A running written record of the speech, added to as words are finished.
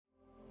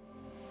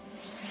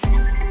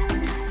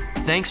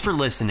Thanks for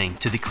listening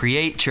to the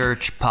Create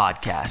Church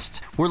podcast.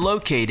 We're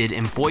located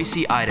in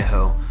Boise,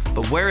 Idaho,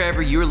 but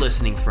wherever you're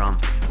listening from,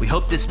 we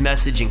hope this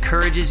message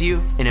encourages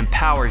you and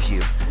empowers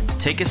you to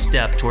take a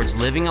step towards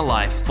living a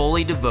life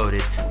fully devoted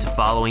to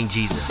following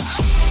Jesus.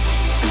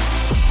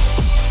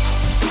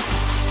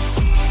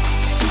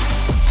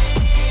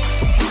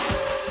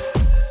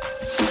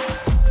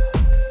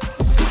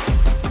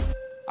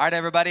 All right,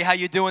 everybody, how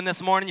you doing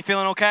this morning? You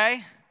feeling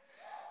okay?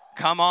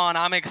 Come on,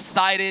 I'm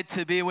excited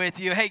to be with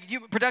you. Hey,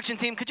 you production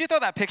team, could you throw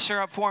that picture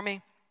up for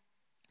me?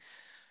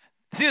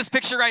 See this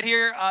picture right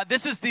here?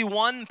 This is the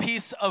one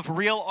piece of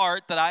real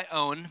art that I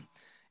own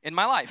in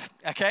my life,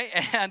 okay?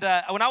 And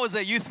when I was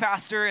a youth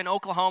pastor in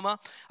Oklahoma,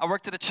 I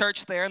worked at a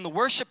church there, and the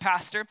worship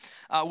pastor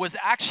was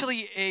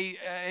actually a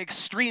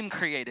extreme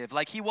creative.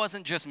 Like, he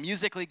wasn't just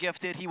musically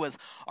gifted, he was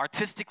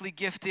artistically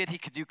gifted. He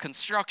could do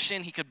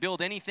construction, he could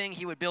build anything.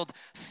 He would build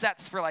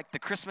sets for, like, the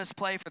Christmas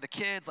play for the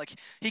kids. Like,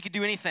 he could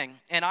do anything.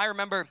 And I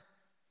remember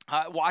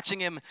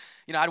watching him,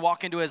 I'd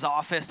walk into his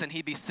office, and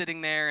he'd be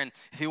sitting there, and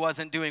if he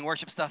wasn't doing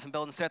worship stuff and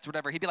building sets or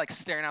whatever, he'd be, like,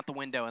 staring out the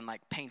window and,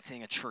 like,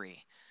 painting a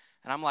tree.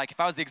 And I'm like, if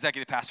I was the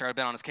executive pastor, I'd have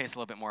been on his case a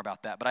little bit more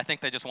about that. But I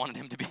think they just wanted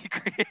him to be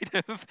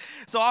creative.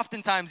 So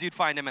oftentimes you'd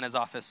find him in his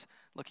office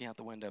looking out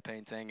the window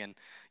painting, and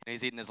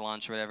he's eating his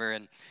lunch or whatever.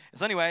 And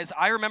so anyways,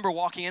 I remember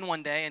walking in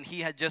one day, and he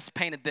had just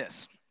painted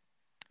this.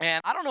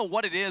 And I don't know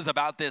what it is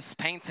about this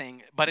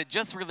painting, but it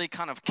just really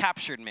kind of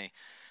captured me.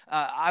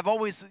 I've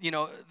always,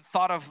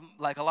 thought of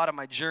like a lot of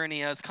my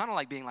journey as kind of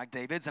like being like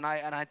David's. And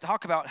I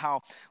talk about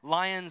how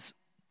lions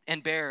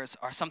and bears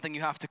are something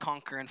you have to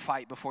conquer and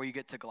fight before you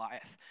get to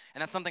Goliath.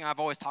 And that's something I've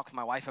always talked with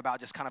my wife about,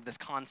 just kind of this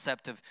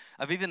concept of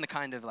even the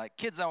kind of like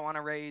kids I want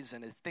to raise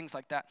and things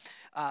like that.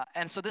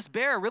 And so this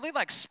bear really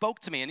like spoke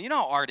to me. And you know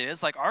how art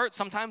is. Like art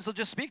sometimes will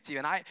just speak to you.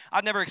 And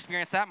I've never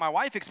experienced that. My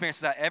wife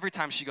experiences that every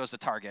time she goes to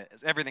Target.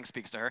 Everything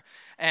speaks to her.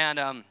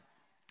 And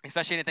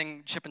especially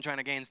anything Chip and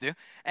Joanna Gaines do.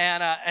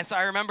 And so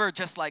I remember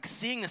just like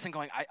seeing this and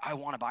going, I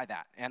want to buy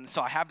that. And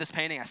so I have this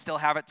painting. I still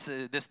have it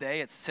to this day.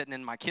 It's sitting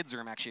in my kids'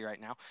 room actually right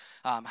now,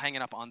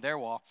 hanging up on their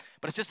wall.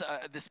 But it's just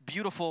this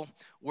beautiful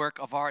work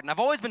of art. And I've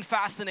always been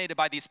fascinated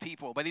by these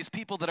people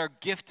that are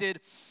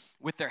gifted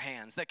with their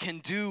hands, that can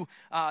do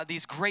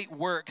these great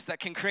works, that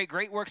can create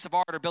great works of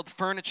art or build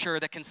furniture,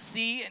 that can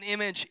see an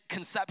image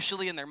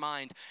conceptually in their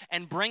mind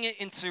and bring it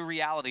into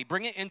reality,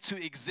 bring it into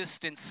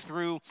existence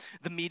through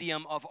the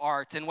medium of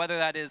art. And whether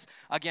that is,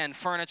 again,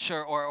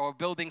 furniture or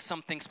building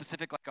something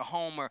specific like a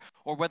home,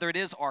 or whether it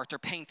is art or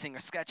painting or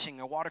sketching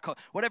or watercolor,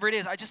 whatever it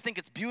is, I just think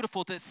it's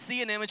beautiful to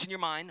see an image in your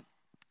mind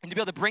and to be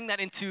able to bring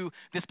that into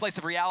this place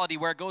of reality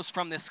where it goes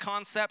from this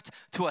concept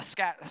to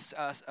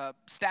a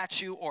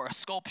statue or a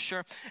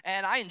sculpture.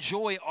 And I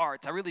enjoy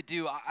art. I really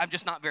do. I'm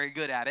just not very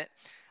good at it.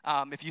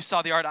 If you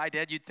saw the art I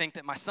did, you'd think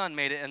that my son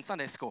made it in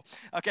Sunday school.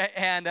 Okay,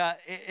 and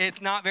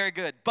it's not very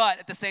good. But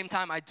at the same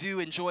time, I do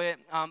enjoy it.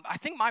 I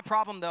think my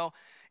problem, though,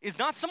 is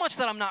not so much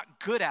that I'm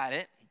not good at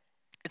it.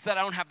 It's that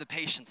I don't have the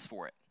patience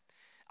for it.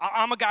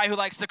 I'm a guy who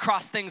likes to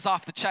cross things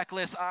off the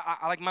checklist.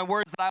 I like my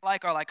words that I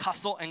like are like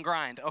hustle and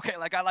grind. Okay,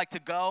 like I like to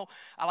go.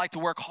 I like to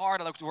work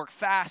hard. I like to work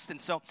fast. And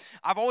so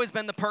I've always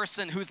been the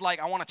person who's like,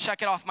 I want to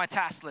check it off my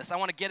task list. I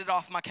want to get it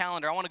off my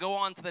calendar. I want to go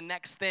on to the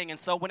next thing. And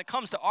so when it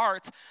comes to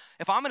art,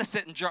 if I'm going to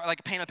sit and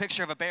like paint a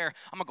picture of a bear,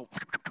 I'm going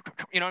to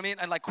go, you know what I mean?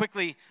 And like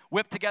quickly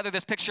whip together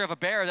this picture of a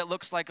bear that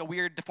looks like a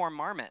weird deformed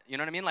marmot. You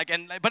know what I mean? Like,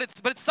 but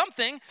it's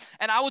something,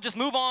 and I will just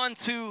move on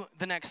to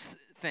the next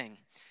thing.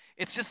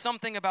 It's just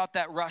something about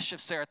that rush of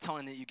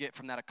serotonin that you get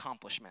from that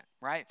accomplishment,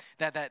 right?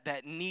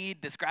 That need,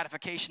 this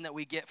gratification that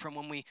we get from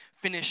when we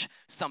finish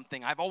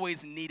something. I've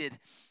always needed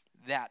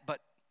that. But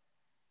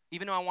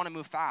even though I want to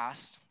move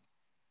fast,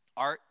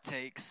 art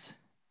takes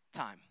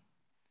time.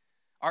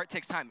 Art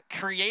takes time.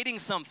 Creating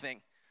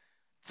something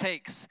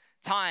takes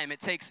time.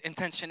 It takes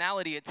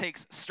intentionality. It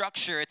takes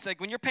structure. It's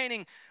like when you're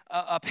painting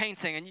a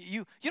painting and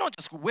you don't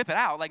just whip it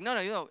out. Like,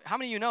 no. How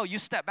many of you know you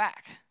step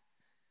back?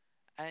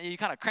 And you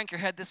kind of crank your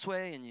head this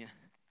way, and you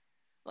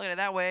look at it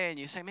that way, and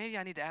you say, maybe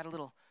I need to add a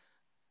little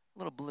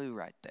blue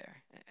right there.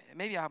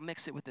 Maybe I'll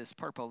mix it with this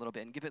purple a little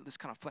bit and give it this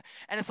kind of flavor.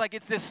 And it's like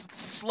it's this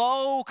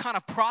slow kind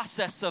of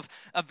process of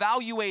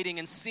evaluating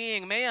and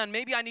seeing, man,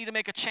 maybe I need to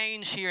make a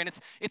change here. And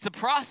it's a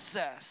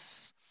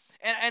process.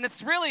 And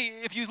it's really,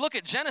 if you look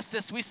at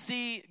Genesis, we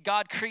see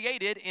God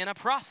created in a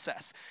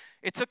process.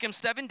 It took him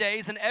 7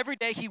 days, and every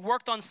day he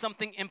worked on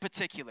something in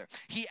particular.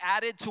 He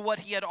added to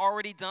what he had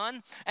already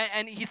done,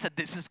 and he said,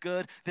 this is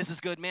good,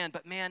 man.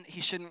 But man,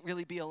 he shouldn't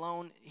really be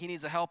alone. He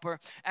needs a helper.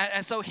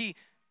 And so he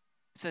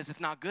says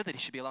it's not good that he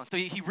should be alone. So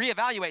he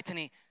reevaluates,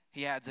 and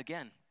he adds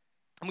again.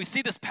 And we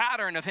see this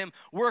pattern of him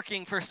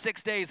working for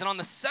 6 days. And on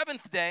the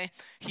seventh day,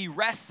 he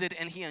rested,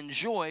 and he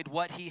enjoyed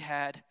what he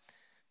had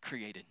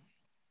created.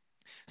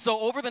 So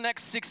over the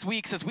next 6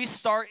 weeks, as we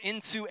start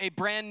into a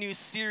brand new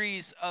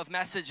series of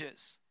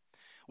messages,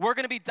 we're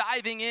going to be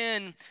diving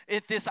in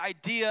at this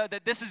idea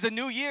that this is a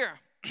new year.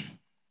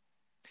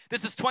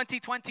 This is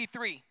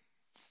 2023.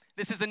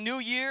 This is a new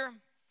year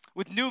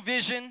with new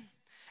vision,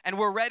 and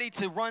we're ready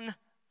to run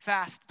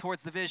fast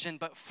towards the vision,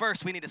 but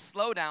first we need to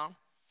slow down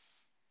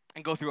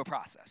and go through a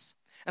process.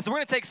 And so we're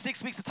going to take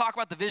 6 weeks to talk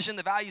about the vision,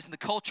 the values, and the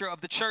culture of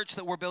the church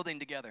that we're building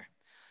together.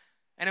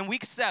 And in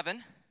week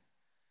 7,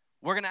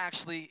 we're going to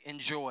actually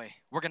enjoy,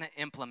 we're going to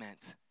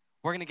implement,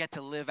 we're going to get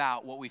to live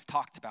out what we've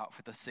talked about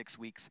for the 6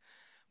 weeks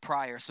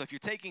prior. So if you're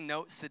taking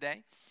notes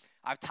today,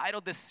 I've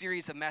titled this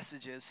series of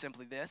messages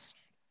simply this: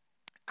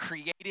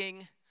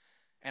 Creating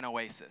an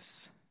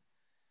Oasis.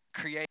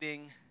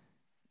 Creating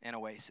an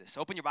Oasis.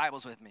 Open your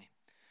Bibles with me.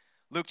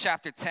 Luke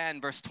chapter 10,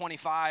 verse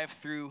 25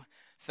 through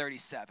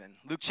 37.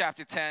 Luke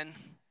chapter 10,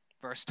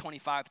 verse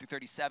 25 through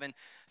 37.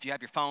 If you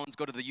have your phones,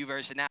 go to the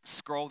YouVersion app,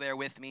 scroll there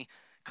with me,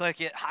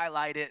 click it,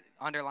 highlight it,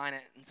 underline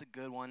it. It's a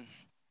good one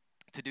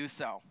to do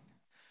so.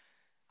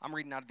 I'm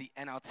reading out of the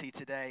NLT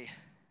today.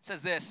 It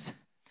says this: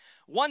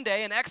 One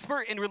day, an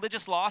expert in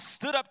religious law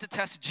stood up to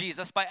test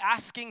Jesus by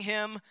asking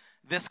him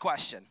this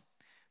question: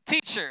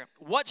 Teacher,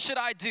 what should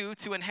I do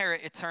to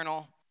inherit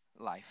eternal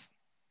life?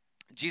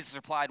 Jesus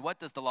replied, What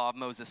does the law of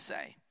Moses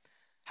say?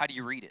 How do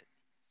you read it?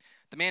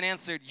 The man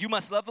answered, You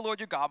must love the Lord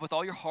your God with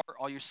all your heart,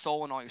 all your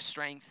soul, and all your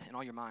strength, and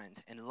all your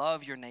mind, and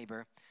love your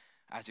neighbor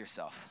as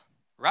yourself.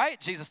 Right?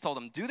 Jesus told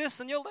him, Do this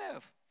and you'll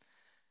live.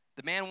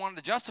 The man wanted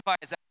to justify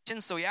his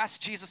actions, so he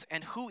asked Jesus,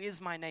 And who is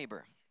my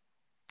neighbor?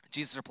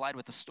 Jesus replied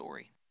with a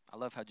story. I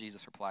love how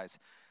Jesus replies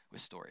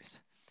with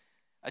stories.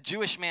 A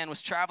Jewish man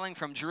was traveling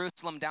from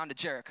Jerusalem down to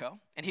Jericho,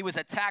 and he was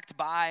attacked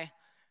by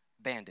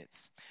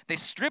bandits. They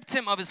stripped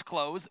him of his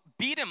clothes,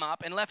 beat him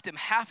up, and left him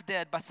half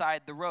dead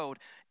beside the road.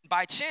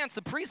 By chance,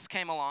 a priest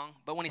came along,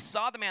 but when he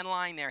saw the man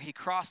lying there, he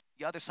crossed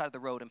the other side of the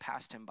road and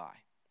passed him by.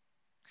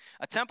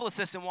 A temple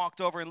assistant walked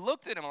over and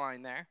looked at him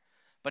lying there,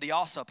 but he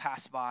also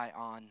passed by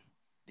on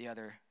the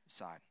other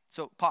side.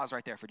 So pause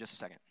right there for just a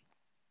second.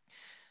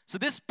 So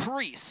this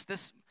priest,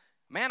 this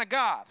man of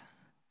God,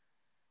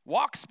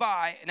 walks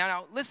by.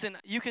 Now listen,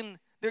 you can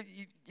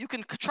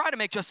try to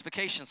make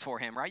justifications for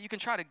him, right? You can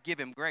try to give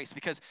him grace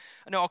because,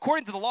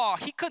 according to the law,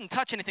 he couldn't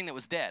touch anything that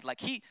was dead.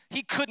 Like he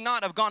could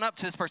not have gone up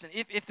to this person.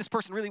 If this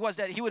person really was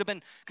dead, he would have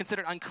been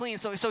considered unclean.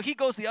 So he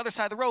goes to the other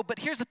side of the road. But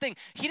here's the thing: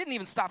 he didn't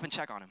even stop and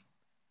check on him.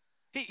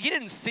 He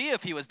didn't see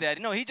if he was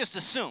dead. No, he just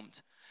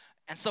assumed.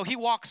 And so he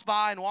walks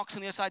by and walks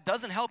on the other side.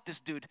 Doesn't help this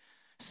dude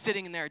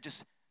sitting in there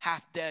just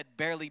half dead,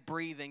 barely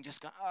breathing,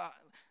 just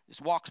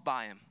walks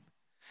by him.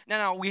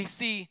 Now we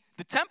see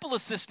the temple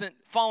assistant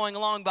following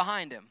along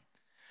behind him.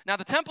 Now,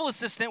 the temple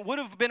assistant would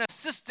have been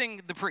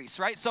assisting the priest,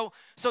 right? So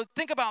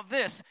think about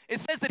this.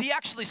 It says that he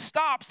actually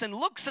stops and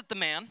looks at the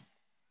man.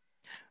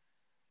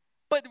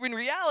 But in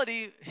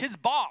reality, his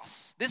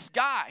boss, this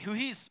guy who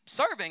he's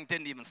serving,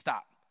 didn't even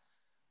stop.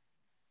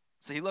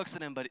 So he looks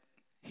at him, but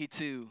he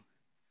too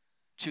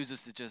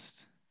chooses to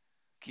just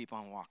keep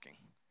on walking,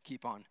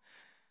 keep on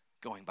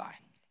going by.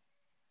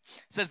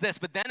 It says this: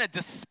 But then a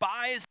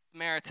despised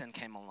Samaritan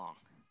came along.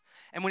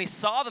 And when he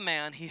saw the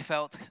man, he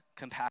felt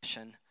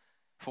compassion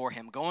for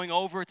him. Going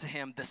over to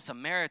him, the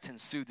Samaritan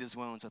soothed his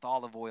wounds with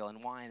olive oil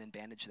and wine and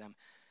bandaged them.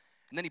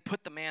 And then he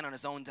put the man on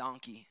his own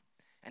donkey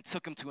and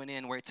took him to an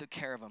inn where he took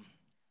care of him.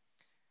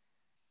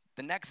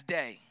 The next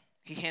day,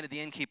 he handed the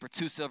innkeeper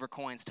 2 silver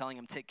coins, telling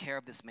him, Take care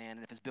of this man,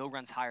 and if his bill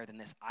runs higher than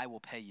this, I will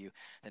pay you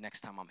the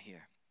next time I'm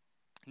here.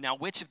 Now,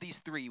 which of these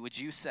 3 would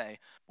you say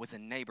was a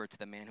neighbor to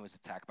the man who was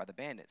attacked by the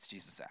bandits?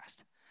 Jesus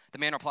asked. The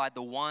man replied,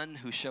 The one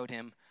who showed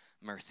him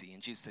mercy.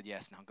 And Jesus said,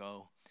 Yes, now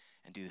go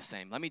and do the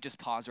same. Let me just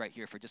pause right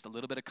here for just a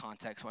little bit of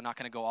context. We're not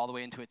going to go all the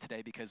way into it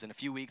today because in a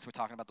few weeks we're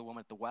talking about the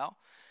woman at the well,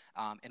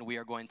 and we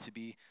are going to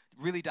be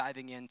really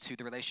diving into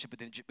the relationship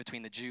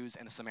between the Jews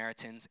and the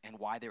Samaritans and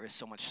why there is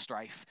so much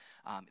strife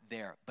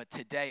there. But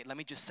today, let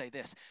me just say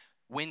this.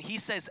 When he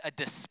says a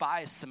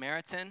despised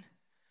Samaritan,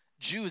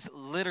 Jews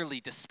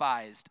literally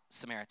despised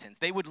Samaritans.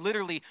 They would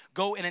literally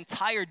go an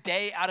entire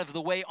day out of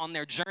the way on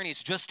their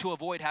journeys just to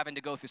avoid having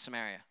to go through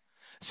Samaria,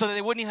 so that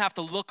they wouldn't even have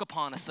to look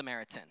upon a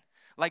Samaritan.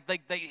 Like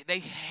they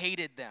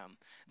hated them.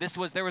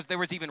 There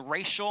was even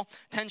racial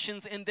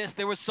tensions in this.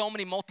 There was so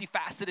many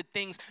multifaceted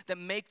things that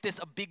make this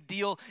a big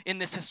deal in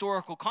this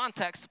historical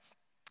context.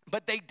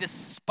 But they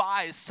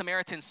despised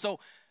Samaritans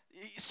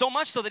so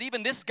much so that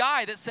even this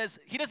guy that says,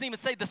 he doesn't even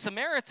say the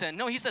Samaritan.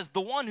 No, he says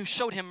the one who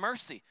showed him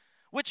mercy.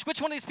 Which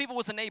one of these people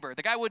was a neighbor?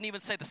 The guy wouldn't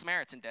even say the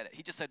Samaritan did it.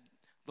 He just said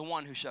the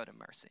one who showed him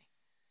mercy.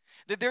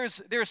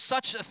 There's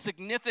such a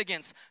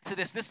significance to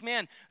this. This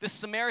man, this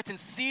Samaritan,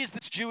 sees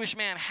this Jewish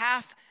man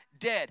half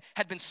dead,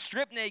 had been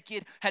stripped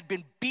naked, had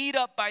been beat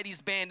up by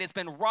these bandits,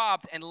 been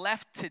robbed, and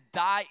left to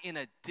die in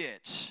a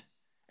ditch.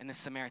 And the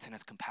Samaritan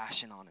has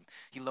compassion on him.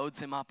 He loads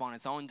him up on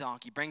his own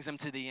donkey, brings him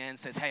to the inn,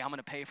 says, Hey, I'm going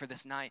to pay for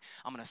this night.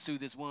 I'm going to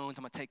soothe his wounds.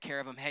 I'm going to take care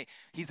of him. Hey,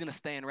 he's going to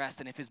stay and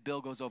rest, and if his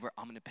bill goes over,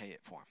 I'm going to pay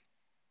it for him.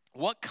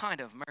 What kind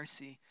of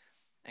mercy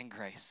and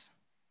grace?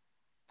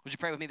 Would you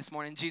pray with me this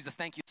morning? Jesus,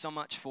 thank you so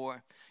much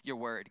for your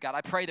word. God,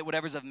 I pray that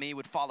whatever's of me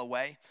would fall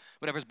away.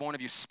 Whatever's born of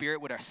your spirit,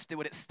 would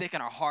it stick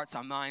in our hearts,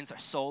 our minds, our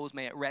souls?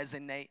 May it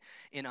resonate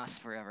in us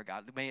forever,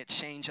 God. May it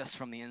change us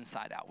from the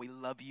inside out. We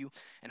love you.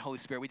 And Holy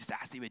Spirit, we just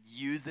ask that you would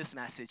use this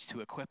message to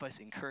equip us,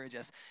 encourage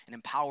us, and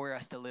empower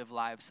us to live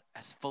lives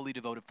as fully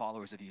devoted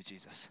followers of you,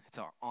 Jesus. It's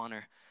our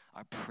honor,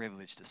 our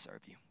privilege to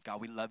serve you.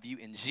 God, we love you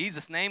in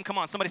Jesus' name. Come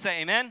on, somebody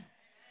say amen.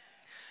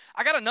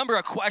 I got a number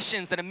of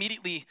questions that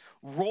immediately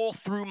roll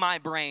through my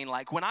brain.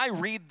 Like when I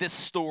read this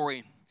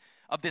story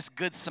of this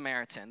Good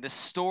Samaritan, this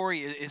story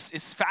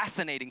is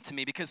fascinating to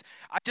me because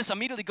I just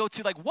immediately go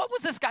to like, what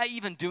was this guy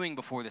even doing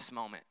before this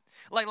moment?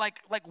 Like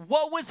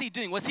what was he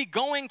doing? Was he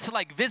going to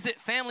like visit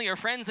family or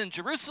friends in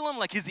Jerusalem?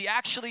 Like, is he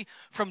actually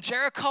from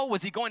Jericho?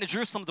 Was he going to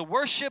Jerusalem to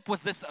worship?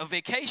 Was this a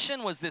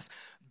vacation? Was this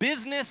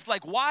business?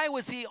 Like, why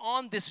was he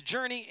on this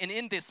journey and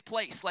in this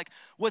place? Like,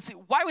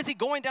 why was he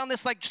going down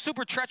this like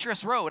super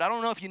treacherous road? I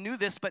don't know if you knew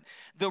this, but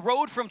the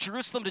road from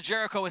Jerusalem to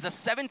Jericho is a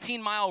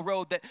 17-mile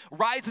road that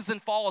rises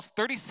and falls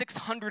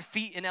 3,600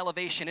 feet in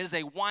elevation. It is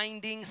a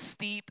winding,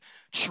 steep,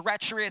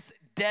 treacherous,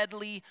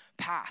 deadly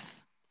path.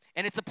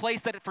 And it's a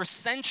place that for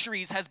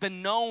centuries has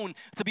been known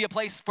to be a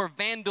place for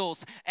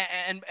vandals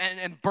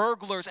and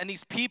burglars and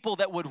these people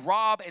that would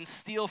rob and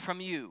steal from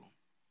you.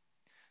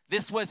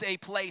 This was a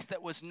place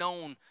that was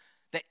known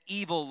that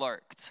evil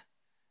lurked.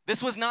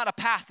 This was not a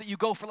path that you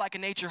go for like a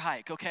nature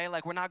hike, okay?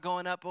 Like we're not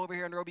going up over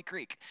here in Roby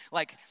Creek.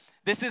 Like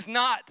this is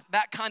not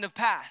that kind of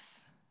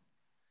path.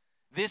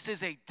 This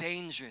is a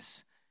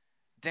dangerous,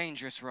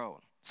 dangerous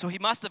road. So he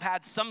must have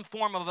had some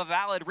form of a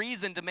valid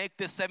reason to make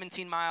this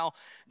 17-mile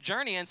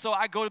journey. And so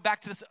I go back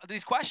to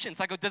these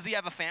questions. I go, does he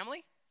have a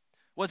family?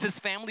 Was his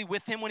family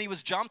with him when he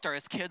was jumped? Are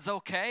his kids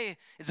okay?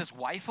 Is his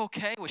wife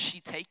okay? Was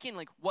she taken?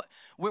 Like, what?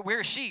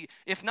 Where is she?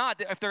 If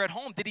not, if they're at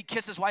home, did he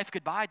kiss his wife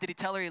goodbye? Did he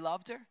tell her he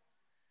loved her?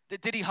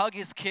 Did he hug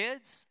his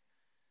kids?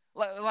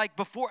 Like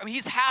before, I mean,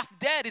 he's half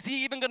dead. Is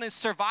he even going to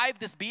survive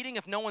this beating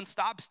if no one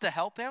stops to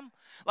help him?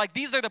 Like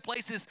these are the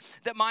places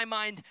that my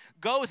mind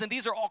goes, and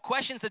these are all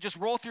questions that just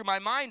roll through my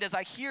mind as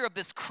I hear of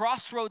this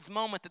crossroads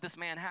moment that this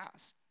man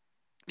has.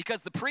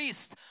 Because the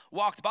priest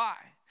walked by,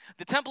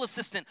 the temple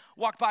assistant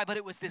walked by, but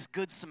it was this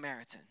Good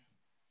Samaritan.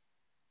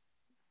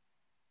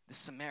 The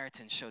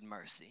Samaritan showed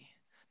mercy.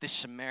 The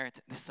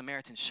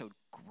Samaritan showed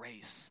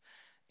grace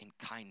and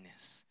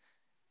kindness.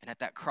 And at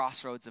that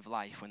crossroads of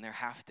life, when they're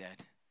half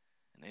dead,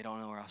 they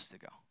don't know where else to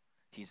go,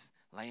 he's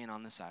laying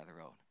on the side of the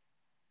road,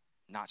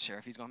 not sure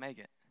if he's going to make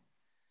it.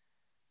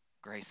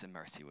 Grace and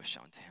mercy was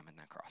shown to him in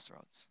that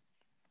crossroads.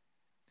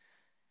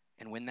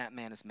 And when that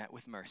man is met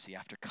with mercy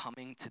after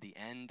coming to the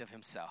end of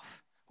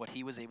himself, what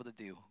he was able to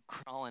do,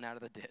 crawling out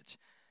of the ditch,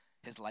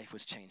 his life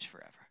was changed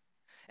forever.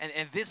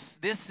 And this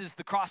is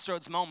the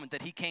crossroads moment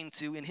that he came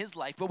to in his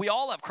life. But we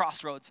all have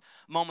crossroads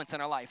moments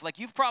in our life. Like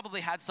you've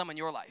probably had some in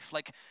your life.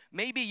 Like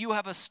maybe you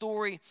have a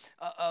story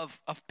of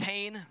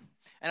pain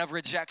and of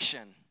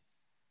rejection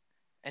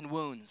and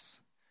wounds.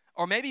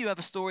 Or maybe you have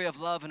a story of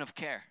love and of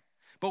care.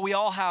 But we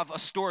all have a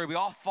story. We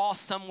all fall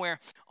somewhere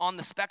on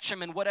the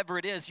spectrum, and whatever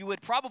it is, you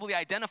would probably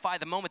identify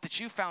the moment that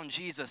you found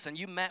Jesus and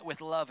you met with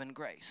love and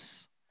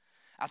grace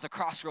as a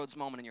crossroads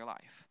moment in your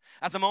life,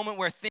 as a moment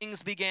where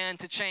things began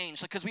to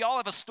change. Because we all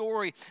have a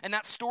story, and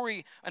that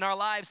story in our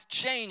lives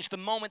changed the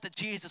moment that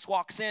Jesus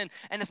walks in.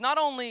 And it's not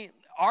only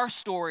our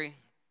story,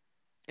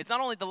 it's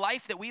not only the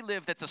life that we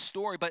live that's a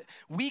story, but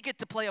we get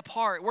to play a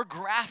part. We're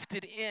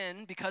grafted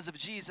in, because of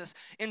Jesus,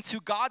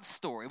 into God's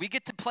story. We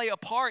get to play a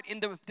part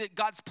in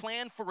God's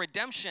plan for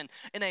redemption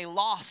in a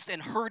lost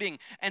and hurting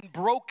and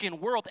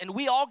broken world. And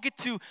we all get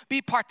to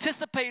be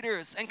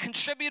participators and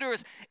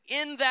contributors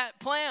in that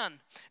plan.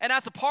 And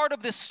as a part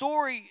of this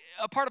story,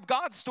 a part of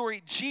God's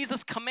story,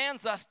 Jesus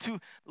commands us to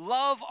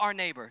love our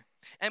neighbor.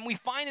 And we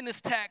find in this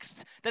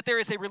text that there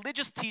is a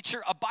religious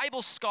teacher, a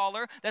Bible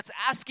scholar, that's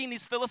asking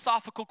these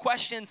philosophical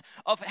questions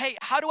of, hey,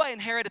 how do I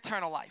inherit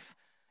eternal life?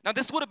 Now,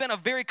 this would have been a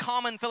very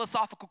common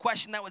philosophical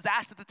question that was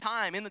asked at the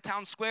time in the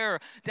town square,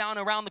 down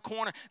around the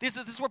corner. This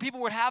is where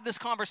people would have this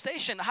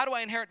conversation. How do I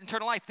inherit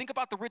eternal life? Think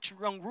about the rich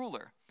young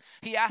ruler.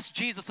 He asked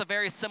Jesus a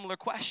very similar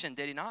question,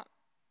 did he not?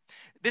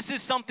 This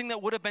is something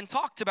that would have been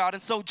talked about.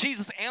 And so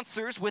Jesus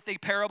answers with a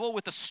parable,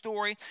 with a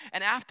story.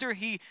 And after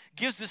he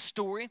gives this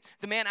story,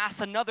 the man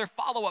asks another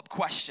follow-up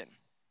question.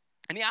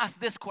 And he asks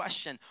this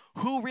question: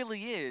 who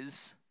really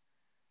is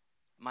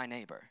my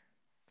neighbor?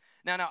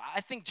 Now,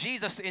 I think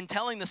Jesus, in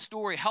telling the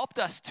story, helped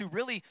us to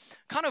really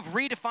kind of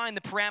redefine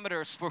the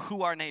parameters for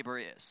who our neighbor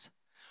is.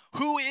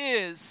 Who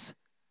is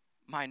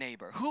my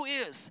neighbor? Who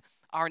is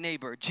our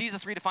neighbor?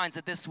 Jesus redefines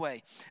it this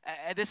way.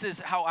 This is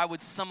how I would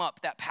sum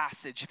up that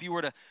passage if you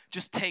were to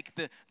just take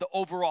the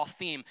overall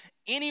theme.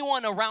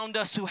 Anyone around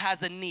us who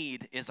has a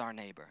need is our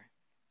neighbor.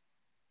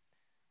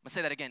 I'm going to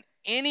say that again.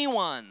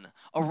 Anyone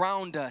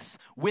around us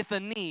with a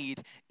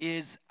need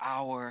is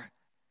our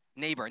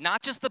neighbor.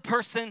 Not just the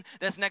person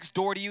that's next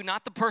door to you,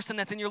 not the person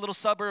that's in your little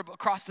suburb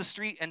across the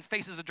street and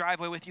faces a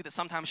driveway with you that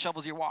sometimes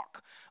shovels your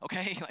walk,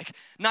 okay? Like,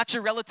 not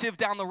your relative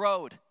down the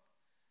road.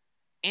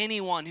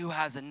 Anyone who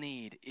has a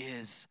need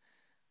is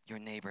your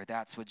neighbor.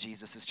 That's what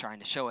Jesus is trying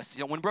to show us.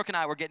 You know, when Brooke and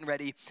I were getting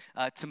ready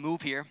to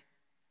move here,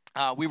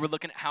 we were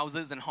looking at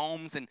houses and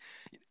homes, and,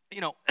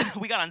 you know,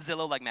 we got on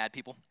Zillow like mad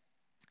people,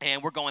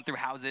 and we're going through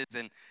houses,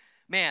 and,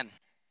 man,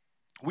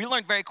 we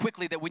learned very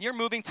quickly that when you're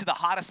moving to the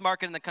hottest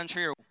market in the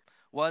country, or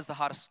was the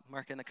hottest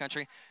market in the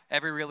country,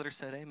 every realtor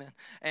said amen,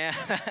 and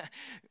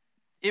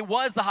it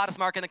was the hottest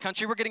market in the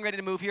country. We're getting ready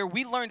to move here.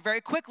 We learned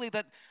very quickly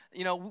that,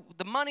 you know,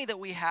 the money that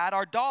we had,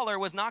 our dollar,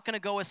 was not going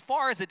to go as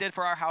far as it did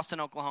for our house in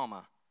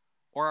Oklahoma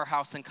or our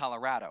house in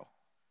Colorado.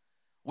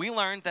 We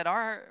learned that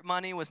our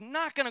money was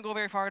not going to go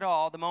very far at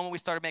all the moment we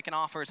started making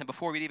offers, and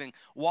before we'd even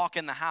walk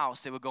in the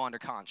house, it would go under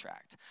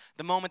contract.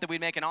 The moment that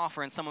we'd make an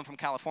offer and someone from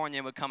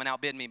California would come and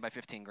outbid me by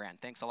 $15,000.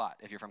 Thanks a lot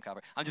if you're from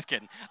California. I'm just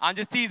kidding. I'm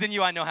just teasing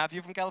you. I know half of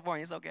you from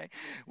California. It's okay.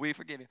 We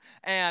forgive you.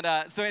 And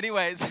so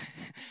anyways,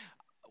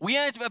 we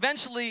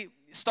eventually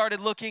started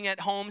looking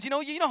at homes. You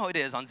know how it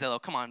is on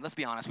Zillow. Come on, let's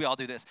be honest. We all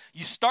do this.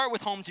 You start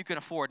with homes you can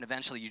afford, and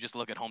eventually you just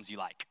look at homes you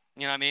like.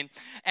 You know what I mean?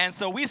 And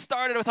so we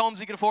started with homes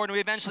we could afford, and we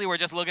eventually were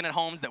just looking at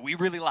homes that we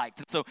really liked.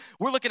 And so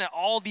we're looking at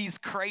all these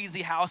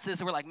crazy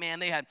houses, and we're like, man,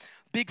 they had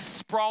big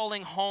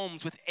sprawling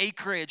homes with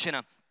acreage and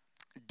a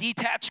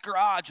detached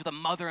garage with a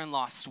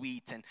mother-in-law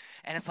suite, and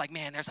it's like,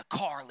 man, there's a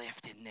car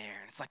lift in there,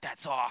 and it's like,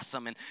 that's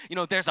awesome. And, you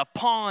know, there's a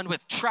pond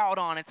with trout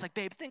on it. It's like,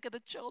 babe, think of the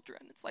children.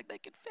 It's like they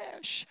could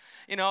fish,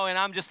 you know, and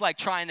I'm just like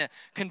trying to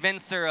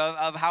convince her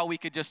of how we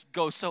could just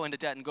go so into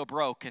debt and go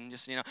broke and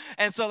just, you know,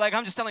 and so like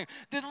I'm just telling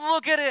her,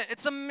 look at it,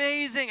 it's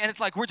amazing. And it's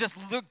like we're just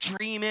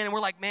dreaming, and we're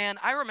like, man,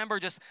 I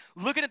remember just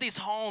looking at these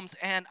homes,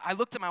 and I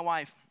looked at my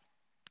wife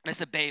and I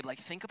said, babe, like,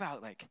 think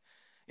about, like,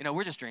 you know,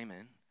 we're just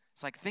dreaming.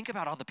 It's like, think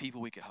about all the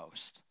people we could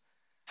host.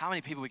 How many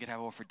people we could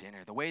have over for dinner.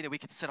 The way that we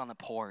could sit on the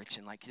porch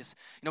and, like, just,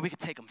 you know, we could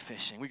take them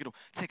fishing. We could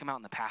take them out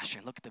in the pasture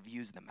and look at the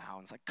views of the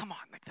mountains. Like, come on,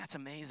 like, that's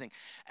amazing.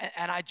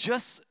 And I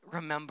just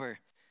remember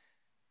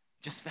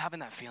just having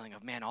that feeling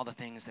of, man, all the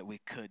things that we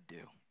could do.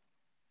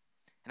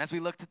 And as we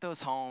looked at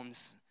those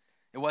homes,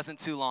 it wasn't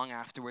too long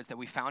afterwards that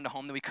we found a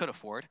home that we could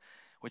afford,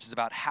 which is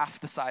about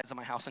half the size of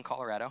my house in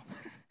Colorado.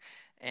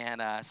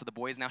 And so the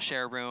boys now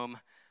share a room.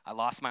 I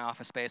lost my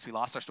office space. We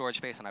lost our storage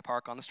space, and I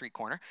park on the street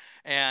corner.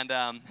 And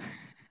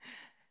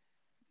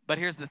but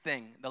here's the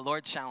thing. The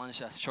Lord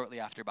challenged us shortly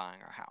after buying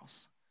our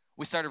house.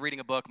 We started reading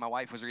a book. My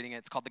wife was reading it.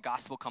 It's called The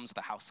Gospel Comes with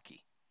a House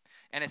Key.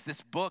 And it's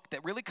this book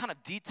that really kind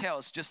of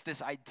details just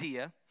this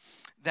idea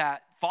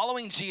that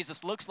following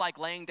Jesus looks like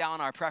laying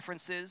down our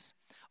preferences,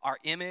 our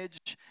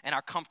image, and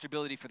our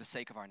comfortability for the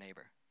sake of our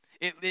neighbor.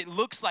 It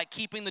looks like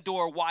keeping the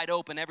door wide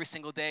open every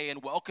single day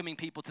and welcoming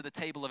people to the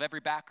table of every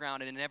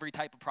background and in every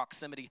type of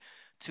proximity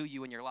to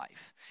you in your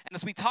life. And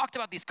as we talked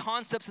about these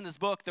concepts in this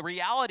book, the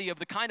reality of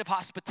the kind of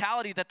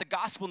hospitality that the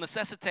gospel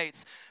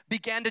necessitates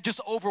began to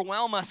just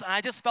overwhelm us. And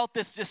I just felt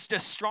this just a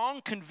strong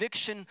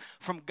conviction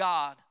from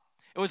God.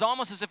 It was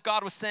almost as if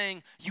God was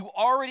saying, you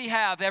already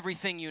have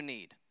everything you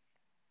need.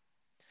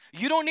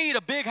 You don't need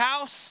a big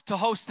house to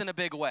host in a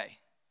big way.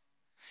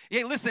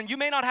 Hey, listen, you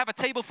may not have a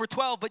table for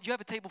 12, but you have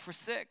a table for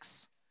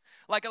 6.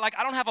 Like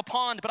I don't have a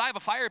pond, but I have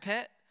a fire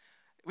pit.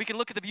 We can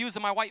look at the views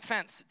of my white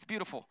fence. It's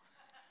beautiful.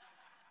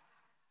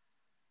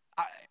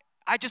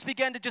 I just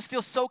began to just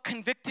feel so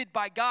convicted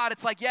by God.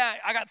 It's like, yeah,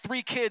 I got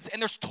 3 kids,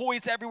 and there's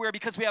toys everywhere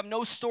because we have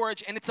no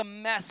storage, and it's a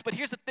mess. But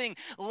here's the thing.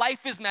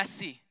 Life is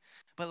messy,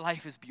 but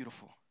life is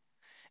beautiful.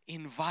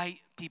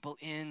 Invite people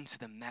into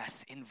the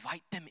mess.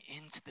 Invite them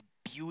into the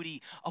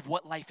beauty of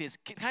what life is.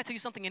 Can I tell you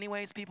something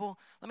anyways, people?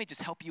 Let me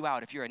just help you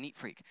out if you're a neat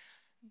freak.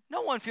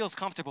 No one feels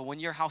comfortable when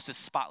your house is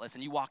spotless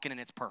and you walk in and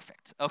it's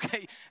perfect,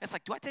 okay? It's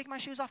like, do I take my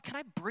shoes off? Can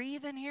I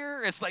breathe in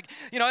here? It's like,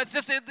 you know,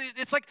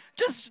 it's like,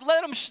 just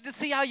let them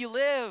see how you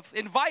live.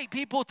 Invite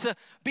people to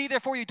be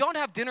there for you. Don't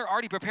have dinner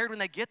already prepared when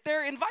they get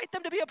there. Invite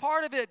them to be a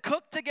part of it.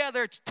 Cook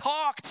together,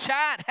 talk,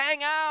 chat,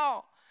 hang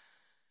out.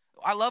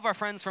 I love our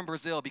friends from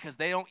Brazil because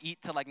they don't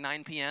eat till like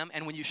 9 p.m.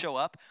 And when you show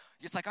up,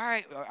 it's like, all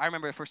right. I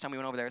remember the first time we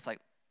went over there, it's like,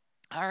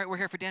 all right, we're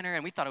here for dinner.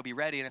 And we thought it would be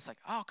ready. And it's like,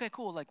 oh, okay,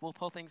 cool. Like, we'll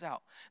pull things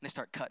out. And they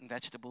start cutting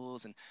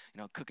vegetables and,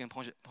 you know, cooking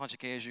pão de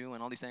queijo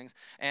and all these things.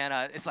 And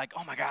it's like,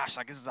 oh, my gosh,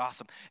 like, this is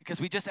awesome. Because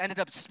we just ended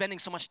up spending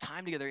so much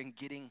time together and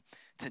getting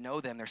to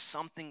know them. There's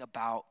something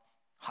about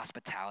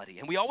hospitality.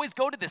 And we always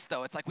go to this,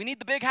 though. It's like, we need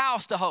the big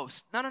house to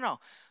host. No.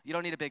 You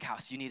don't need a big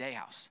house. You need a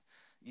house.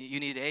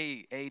 You need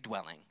a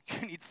dwelling.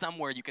 You need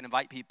somewhere you can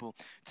invite people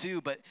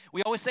to. But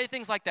we always say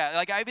things like that.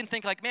 Like, I even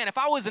think, like, man, if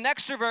I was an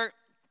extrovert,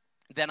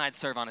 then I'd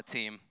serve on a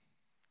team.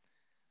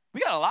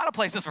 We got a lot of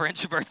places for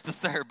introverts to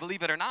serve,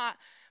 believe it or not.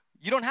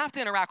 You don't have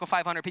to interact with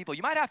 500 people.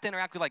 You might have to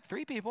interact with, like,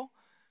 3 people.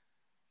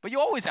 But you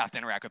always have to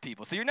interact with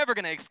people. So you're never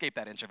going to escape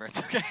that,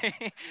 introverts,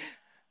 okay?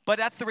 But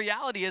that's the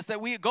reality is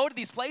that we go to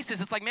these places.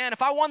 It's like, man,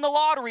 if I won the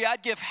lottery,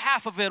 I'd give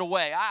half of it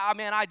away.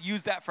 I'd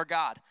use that for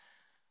God.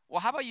 Well,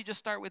 how about you just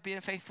start with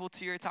being faithful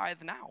to your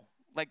tithe now?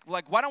 Like,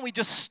 why don't we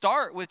just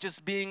start with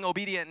just being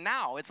obedient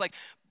now? It's like,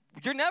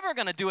 you're never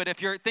going to do it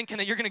if you're thinking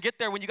that you're going to get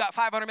there when you got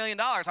 $500 million.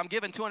 I'm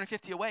giving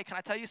 $250 away. Can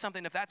I tell you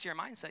something? If that's your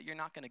mindset, you're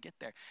not going to get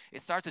there.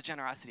 It starts with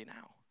generosity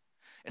now.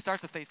 It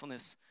starts with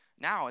faithfulness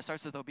Now. It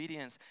starts with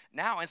obedience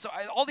now. And so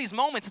all these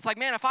moments, it's like,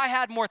 man, if I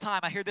had more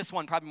time, I hear this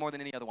one probably more than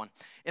any other one.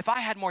 If I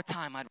had more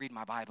time, I'd read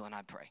my Bible and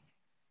I'd pray.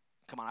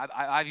 Come on,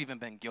 I've even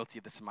been guilty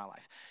of this in my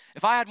life.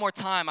 If I had more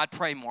time, I'd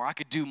pray more. I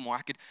could do more.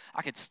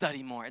 I could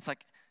study more. It's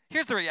like,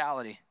 here's the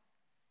reality.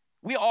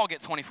 We all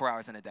get 24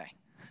 hours in a day.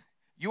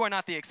 You are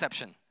not the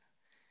exception.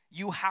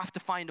 You have to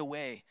find a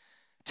way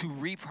to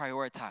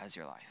reprioritize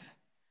your life,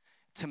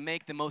 to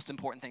make the most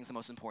important things the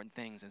most important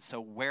things. And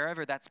so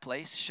wherever that's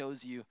placed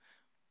shows you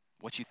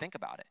what you think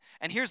about it.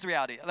 And here's the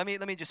reality. Let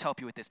me just help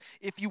you with this.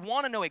 If you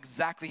want to know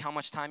exactly how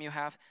much time you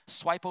have,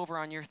 swipe over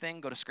on your thing,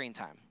 go to screen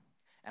time.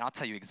 And I'll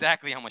tell you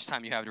exactly how much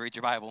time you have to read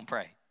your Bible and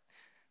pray.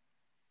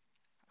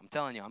 I'm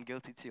telling you, I'm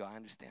guilty too. I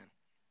understand.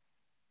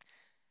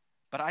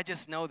 But I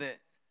just know that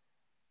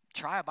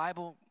try a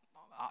Bible,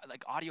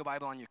 like audio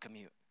Bible on your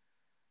commute.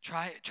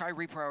 Try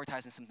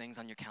reprioritizing some things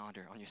on your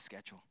calendar, on your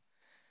schedule.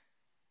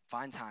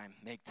 Find time,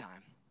 make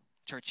time.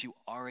 Church, you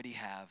already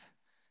have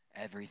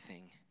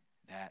everything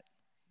that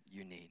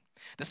you need.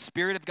 The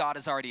Spirit of God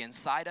is already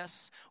inside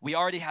us. We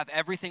already have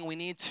everything we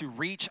need to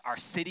reach our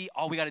city.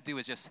 All we got to do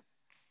is just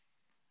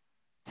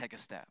take a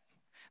step.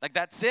 Like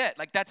that's it.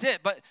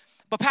 But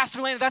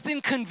Pastor Landon, that's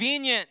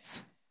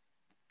inconvenient.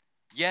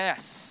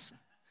 Yes,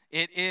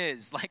 it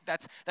is. Like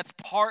that's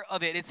part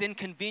of it. It's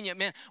inconvenient,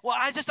 man. Well,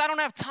 I don't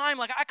have time.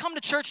 Like I come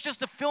to church just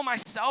to fill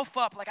myself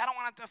up. Like I don't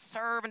want to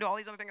serve and do all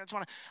these other things.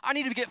 I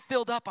need to get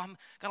filled up. I've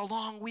got a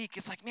long week.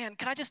 It's like, man,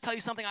 can I just tell you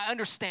something? I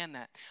understand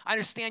that. I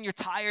understand you're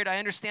tired. I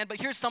understand.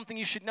 But here's something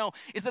you should know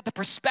is that the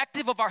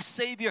perspective of our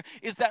Savior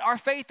is that our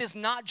faith is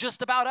not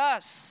just about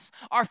us.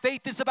 Our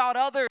faith is about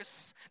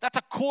others. That's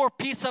a core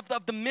piece of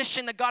the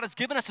mission that God has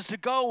given us is to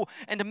go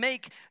and to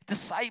make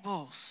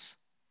disciples.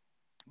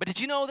 But did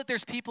you know that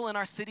there's people in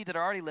our city that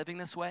are already living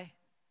this way?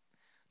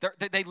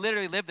 They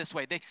literally live this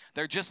way.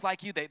 They're just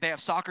like you. They have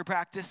soccer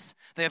practice.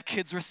 They have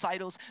kids'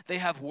 recitals. They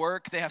have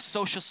work. They have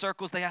social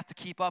circles they have to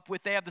keep up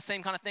with. They have the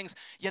same kind of things,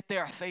 yet they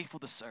are faithful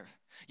to serve.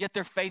 Yet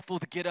they're faithful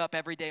to get up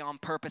every day on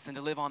purpose and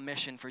to live on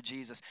mission for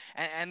Jesus.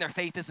 And their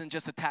faith isn't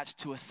just attached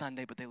to a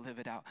Sunday, but they live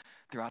it out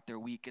throughout their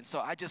week. And so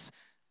I just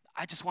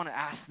want to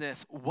ask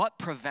this. What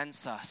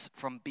prevents us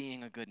from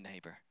being a good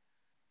neighbor?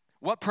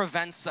 What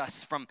prevents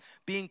us from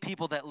being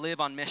people that live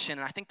on mission?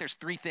 And I think there's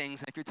 3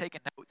 things. And if you're taking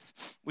notes,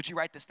 would you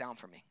write this down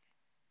for me?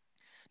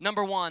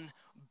 Number 1,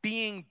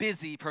 being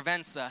busy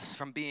prevents us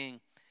from being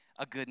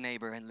a good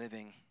neighbor and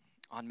living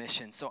on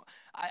mission. So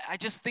I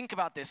just think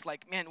about this.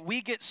 Like, man,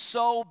 we get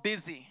so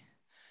busy.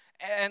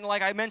 And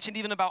like I mentioned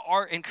even about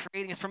art and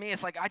creating, it's for me,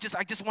 it's like I just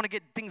want to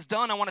get things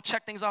done. I want to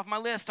check things off my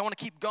list. I want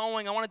to keep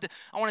going. I want to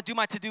do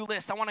my to-do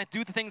list. I want to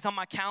do the things on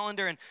my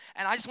calendar. And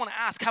I just want to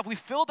ask, have we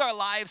filled our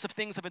lives of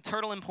things of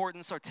eternal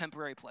importance or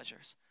temporary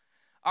pleasures?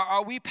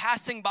 Are we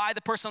passing by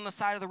the person on the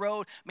side of the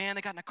road? Man,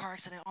 they got in a car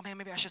accident. Oh man,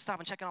 maybe I should stop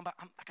and check it on. But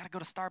I got to go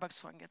to Starbucks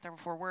so I can get there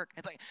before work.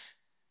 It's like,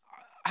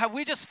 have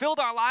we just filled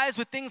our lives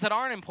with things that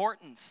aren't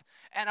important?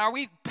 And are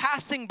we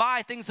passing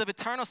by things of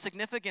eternal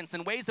significance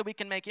in ways that we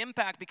can make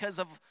impact because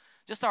of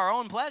just our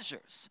own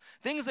pleasures?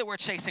 Things that we're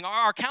chasing.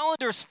 Are our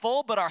calendars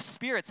full, but our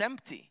spirit's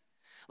empty?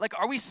 Like,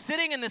 are we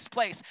sitting in this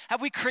place?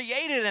 Have we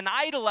created an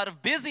idol out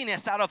of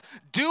busyness, out of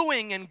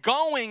doing and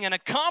going and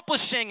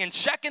accomplishing and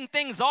checking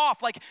things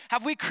off? Like,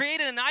 have we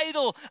created an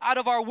idol out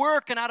of our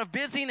work and out of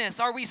busyness?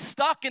 Are we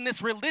stuck in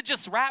this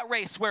religious rat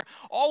race where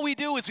all we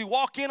do is we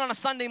walk in on a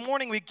Sunday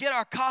morning, we get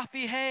our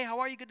coffee, hey, how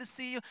are you? Good to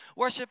see you.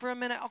 Worship for a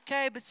minute.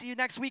 Okay, but see you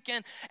next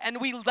weekend.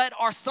 And we let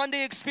our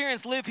Sunday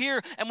experience live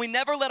here, and we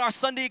never let our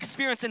Sunday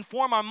experience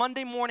inform our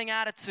Monday morning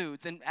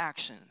attitudes and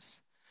actions.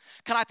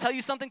 Can I tell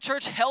you something,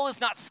 church? Hell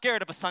is not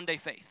scared of a Sunday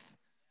faith.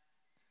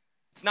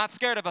 It's not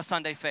scared of a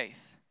Sunday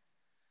faith.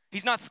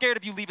 He's not scared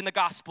of you leaving the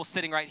gospel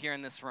sitting right here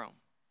in this room.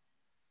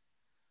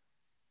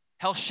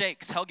 Hell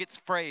shakes. Hell gets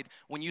afraid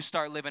when you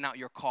start living out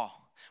your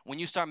call, when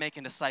you start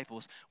making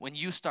disciples, when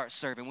you start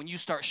serving, when you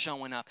start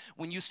showing up,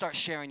 when you start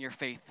sharing your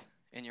faith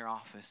in your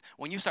office,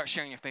 when you start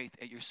sharing your faith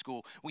at your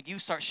school, when you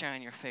start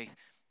sharing your faith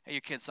at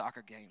your kids'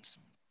 soccer games.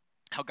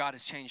 How God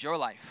has changed your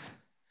life.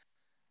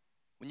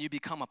 When you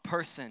become a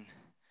person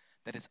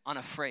that is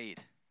unafraid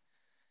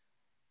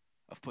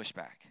of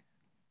pushback.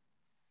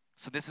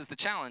 So this is the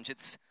challenge.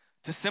 It's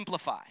to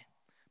simplify.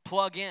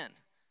 Plug in.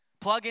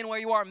 Plug in where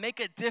you are.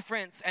 Make a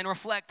difference and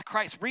reflect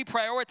Christ.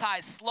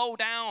 Reprioritize. Slow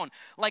down.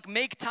 Like,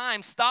 make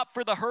time. Stop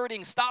for the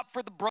hurting. Stop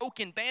for the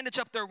broken. Bandage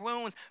up their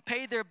wounds.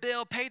 Pay their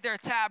bill. Pay their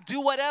tab.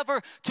 Do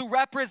whatever to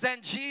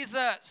represent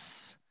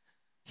Jesus.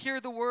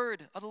 Hear the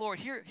word of the Lord.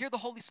 Hear the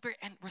Holy Spirit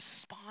and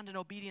respond in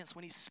obedience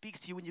when he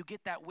speaks to you, when you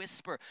get that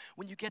whisper,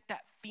 when you get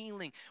that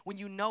feeling, when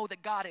you know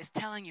that God is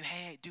telling you,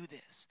 hey, do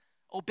this.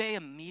 Obey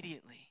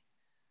immediately.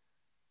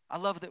 I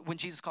love that when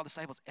Jesus called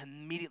disciples,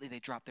 immediately they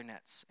dropped their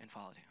nets and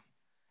followed him.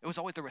 It was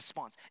always the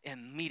response.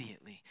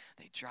 Immediately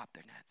they dropped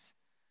their nets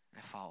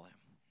and followed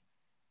him.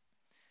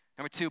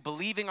 Number 2,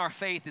 believing our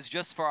faith is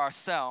just for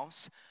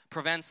ourselves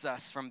prevents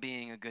us from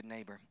being a good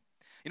neighbor.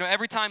 You know,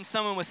 every time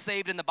someone was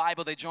saved in the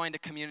Bible, they joined a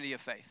community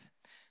of faith.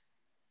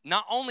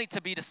 Not only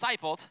to be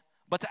discipled,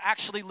 but to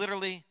actually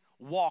literally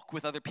walk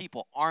with other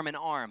people, arm in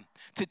arm,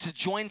 to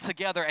join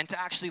together and to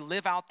actually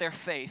live out their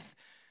faith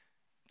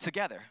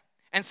together.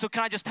 And so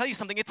can I just tell you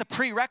something? It's a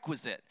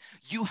prerequisite.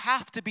 You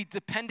have to be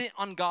dependent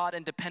on God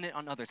and dependent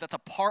on others. That's a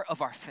part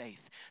of our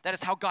faith. That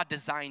is how God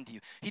designed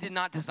you. He did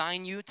not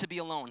design you to be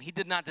alone. He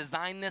did not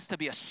design this to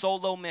be a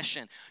solo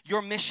mission.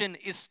 Your mission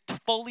is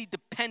fully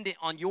dependent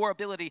on your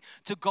ability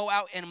to go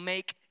out and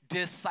make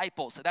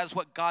disciples. So that is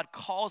what God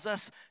calls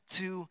us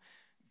to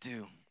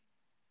do.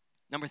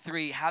 Number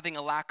 3, having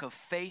a lack of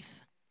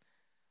faith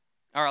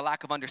or a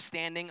lack of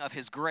understanding of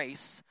His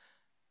grace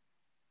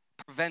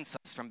prevents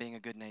us from being a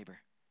good neighbor.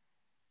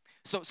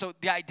 So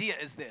the idea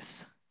is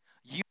this.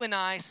 You and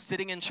I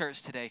sitting in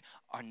church today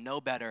are no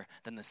better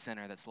than the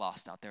sinner that's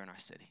lost out there in our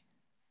city.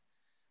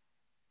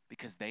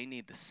 Because they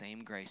need the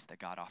same grace that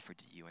God offered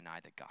to you and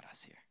I that got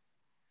us here.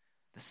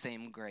 The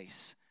same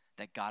grace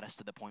that got us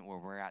to the point where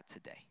we're at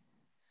today.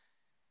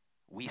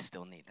 We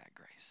still need that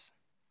grace.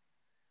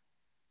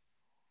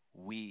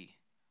 We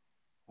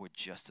were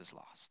just as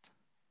lost.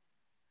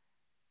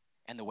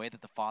 And the way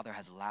that the Father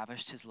has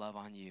lavished His love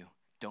on you,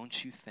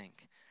 don't you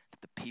think that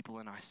the people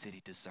in our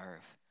city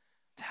deserve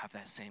to have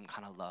that same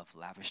kind of love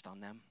lavished on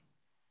them?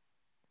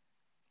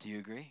 Do you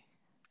agree?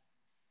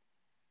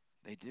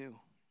 They do.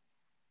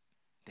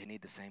 They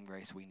need the same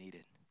grace we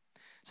needed.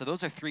 So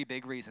those are 3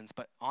 big reasons,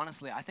 but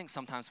honestly, I think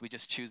sometimes we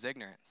just choose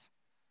ignorance.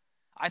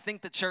 I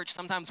think the church,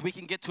 sometimes we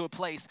can get to a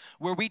place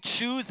where we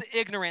choose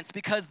ignorance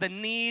because the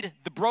need,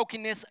 the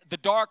brokenness, the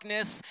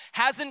darkness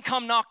hasn't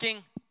come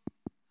knocking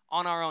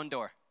on our own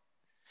door.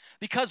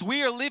 Because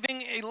we are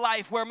living a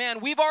life where, man,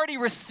 we've already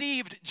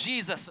received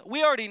Jesus.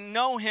 We already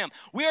know Him.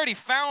 We already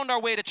found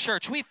our way to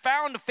church. We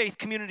found a faith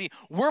community.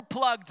 We're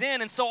plugged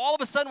in. And so all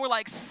of a sudden we're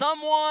like,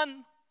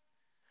 someone,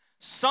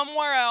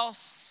 somewhere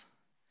else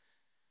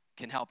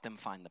can help them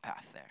find the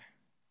path there.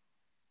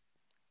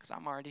 Because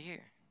I'm already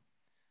here.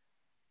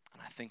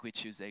 And I think we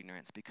choose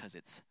ignorance because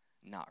it's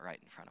not right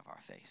in front of our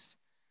face.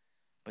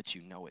 But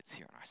you know it's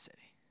here in our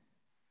city.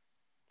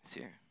 It's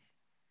here.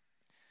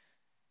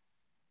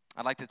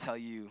 I'd like to tell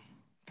you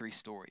 3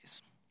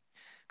 stories.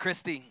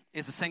 Christy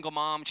is a single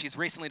mom. She's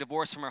recently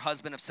divorced from her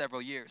husband of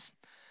several years.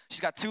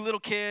 She's got 2 little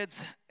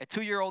kids, a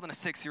 2-year-old and a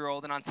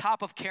 6-year-old. And on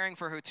top of caring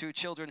for her 2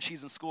 children,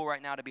 she's in school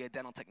right now to be a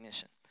dental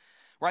technician.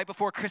 Right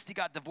before Christy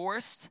got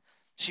divorced,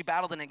 she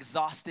battled an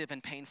exhaustive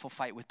and painful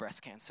fight with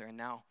breast cancer. And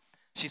now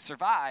she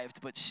survived,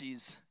 but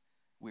she's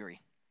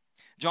weary.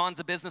 John's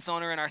a business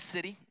owner in our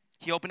city.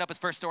 He opened up his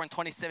first store in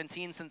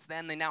 2017. Since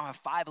then, they now have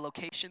 5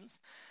 locations.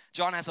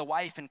 John has a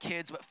wife and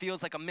kids, but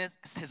feels like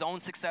amidst his own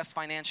success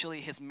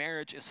financially, his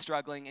marriage is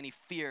struggling, and he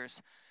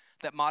fears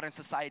that modern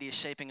society is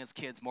shaping his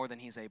kids more than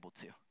he's able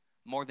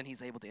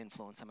to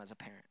influence them as a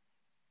parent.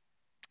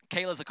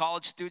 Kayla's a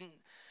college student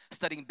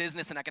studying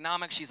business and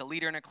economics. She's a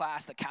leader in her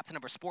class, the captain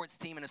of her sports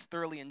team, and has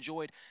thoroughly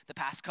enjoyed the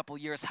past couple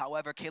years.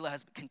 However, Kayla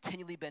has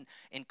continually been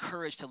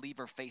encouraged to leave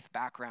her faith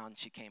background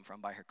she came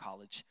from by her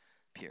college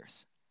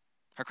peers.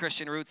 Her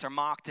Christian roots are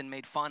mocked and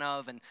made fun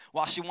of, and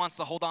while she wants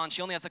to hold on,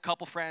 she only has a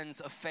couple friends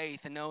of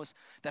faith and knows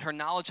that her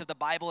knowledge of the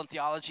Bible and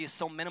theology is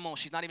so minimal,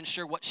 she's not even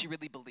sure what she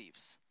really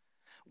believes.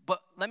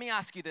 But let me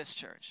ask you this,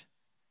 church.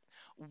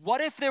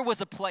 What if there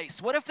was a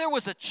place, what if there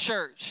was a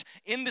church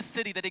in the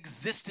city that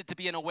existed to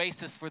be an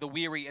oasis for the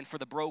weary and for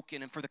the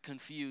broken and for the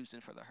confused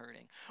and for the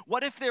hurting?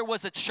 What if there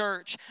was a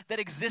church that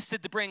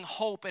existed to bring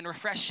hope and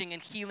refreshing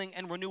and healing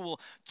and renewal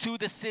to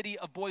the city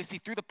of Boise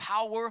through the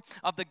power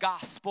of the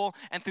gospel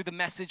and through the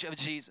message of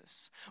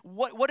Jesus?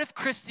 What if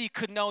Christy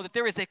could know that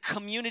there is a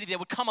community that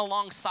would come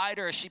alongside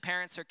her as she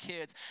parents her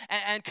kids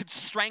and could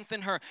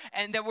strengthen her,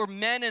 and there were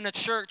men in a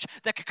church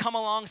that could come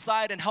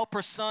alongside and help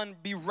her son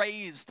be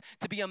raised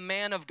to be a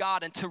man of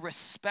God and to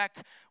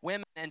respect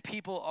women and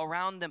people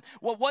around them?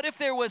 Well, what if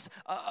there was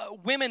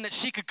women that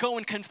she could go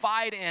and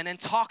confide in and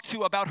talk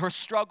to about her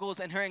struggles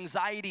and her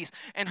anxieties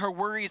and her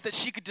worries that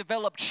she could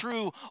develop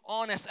true,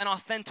 honest, and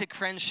authentic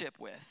friendship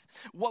with?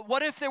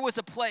 What if there was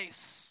a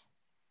place,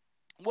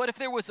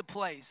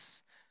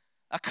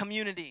 a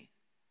community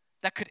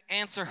that could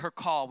answer her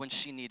call when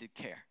she needed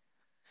care?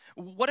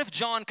 What if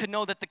John could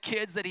know that the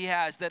kids that he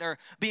has that are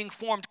being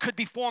formed could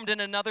be formed in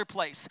another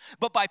place,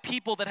 but by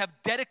people that have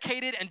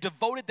dedicated and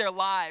devoted their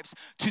lives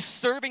to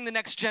serving the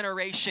next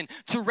generation,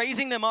 to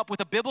raising them up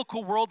with a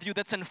biblical worldview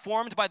that's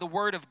informed by the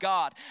Word of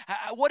God?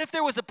 What if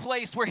there was a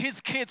place where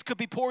his kids could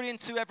be poured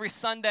into every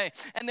Sunday,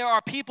 and there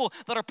are people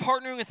that are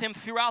partnering with him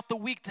throughout the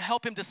week to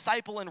help him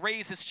disciple and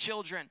raise his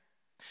children?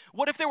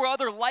 What if there were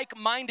other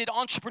like-minded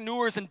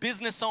entrepreneurs and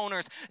business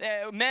owners,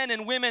 men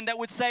and women that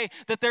would say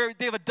that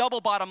they have a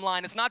double bottom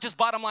line? It's not just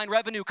bottom line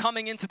revenue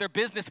coming into their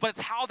business, but it's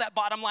how that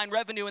bottom line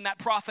revenue and that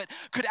profit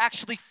could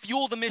actually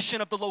fuel the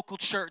mission of the local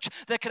church,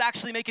 that could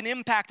actually make an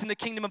impact in the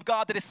kingdom of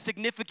God that is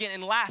significant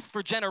and lasts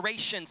for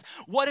generations.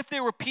 What if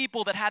there were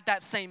people that had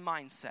that same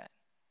mindset?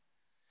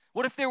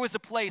 What if there was a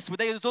place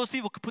where those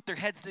people could put their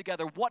heads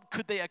together? What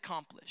could they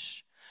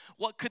accomplish?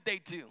 What could they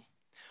do?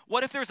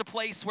 What if there's a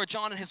place where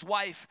John and his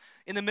wife,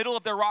 in the middle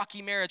of their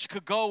rocky marriage,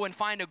 could go and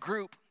find a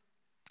group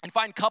and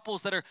find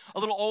couples that are a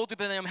little older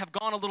than them, have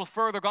gone a little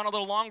further, gone a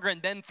little longer,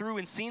 and been through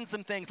and seen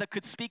some things that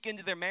could speak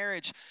into their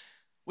marriage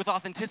with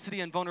authenticity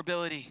and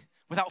vulnerability,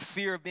 without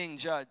fear of being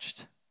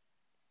judged?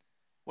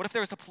 What if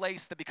there was a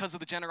place that, because of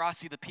the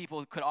generosity of the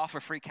people, could offer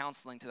free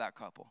counseling to that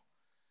couple?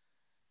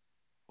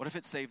 What if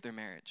it saved their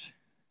marriage?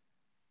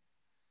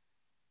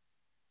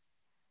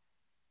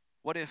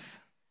 What if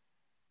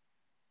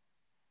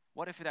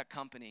that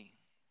company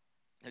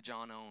that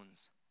John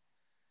owns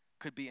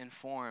could be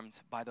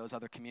informed by those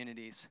other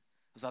communities,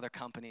 those other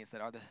companies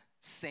that are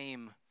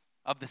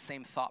of the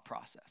same thought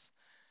process,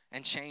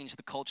 and change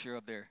the culture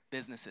of their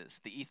businesses,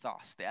 the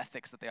ethos, the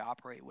ethics that they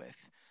operate with,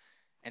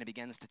 and it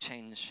begins to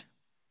change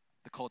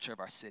the culture of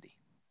our city?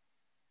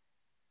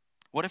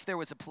 What if there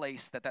was a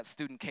place that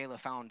student Kayla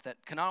found that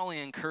could not only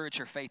encourage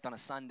her faith on a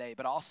Sunday,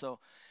 but also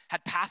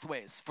had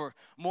pathways for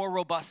more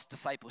robust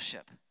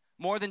discipleship?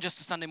 More than just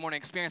a Sunday morning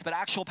experience, but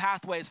actual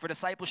pathways for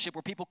discipleship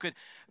where people could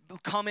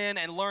come in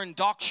and learn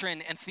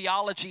doctrine and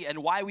theology and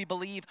why we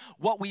believe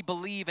what we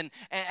believe.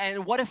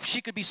 And what if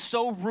she could be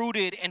so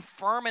rooted and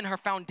firm in her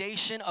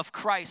foundation of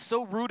Christ,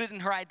 so rooted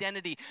in her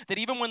identity, that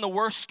even when the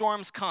worst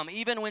storms come,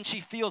 even when she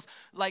feels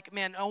like,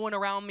 man, no one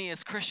around me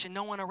is Christian,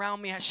 no one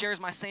around me shares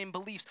my same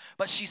beliefs,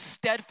 but she's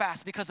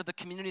steadfast because of the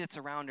community that's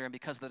around her and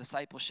because of the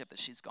discipleship that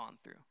she's gone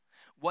through?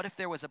 What if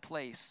there was a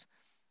place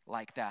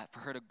like that for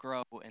her to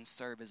grow and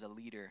serve as a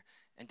leader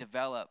and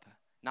develop,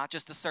 not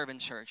just to serve in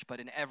church, but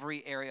in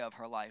every area of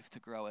her life to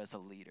grow as a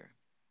leader?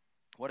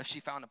 What if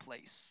she found a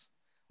place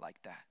like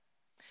that?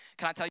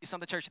 Can I tell you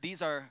something, church?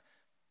 These are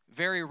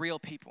very real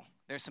people.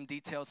 There's some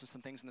details and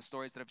some things in the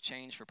stories that have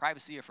changed for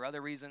privacy or for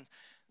other reasons.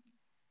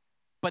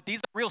 But these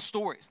are real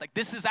stories. Like,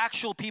 this is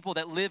actual people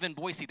that live in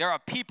Boise. There are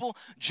people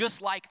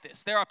just like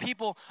this. There are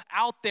people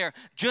out there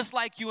just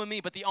like you and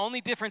me, but the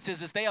only difference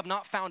is they have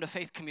not found a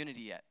faith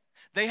community yet.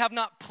 They have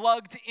not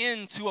plugged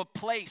into a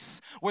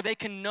place where they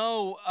can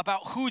know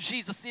about who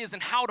Jesus is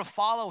and how to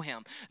follow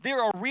him.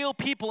 There are real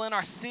people in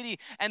our city,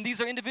 and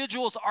these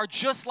individuals are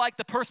just like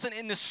the person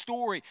in this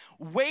story,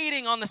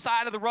 waiting on the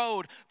side of the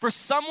road for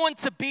someone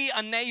to be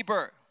a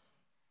neighbor,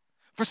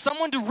 for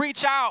someone to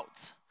reach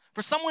out,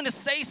 for someone to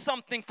say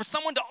something, for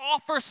someone to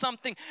offer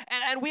something.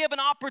 And we have an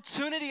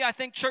opportunity, I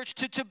think, church,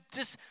 to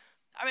just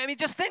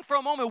think for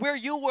a moment where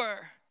you were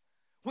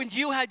when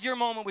you had your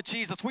moment with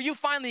Jesus, where you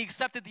finally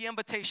accepted the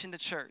invitation to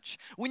church,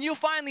 when you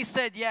finally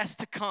said yes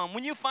to come,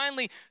 when you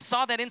finally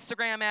saw that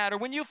Instagram ad, or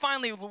when you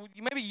finally,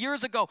 maybe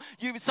years ago,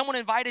 someone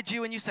invited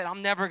you and you said,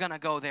 I'm never going to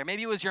go there.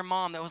 Maybe it was your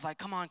mom that was like,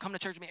 come on, come to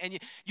church with me. And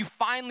you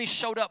finally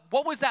showed up.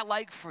 What was that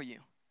like for you?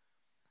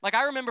 Like,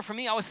 I remember for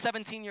me, I was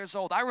 17 years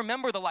old. I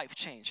remember the life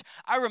change.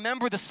 I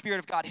remember the Spirit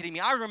of God hitting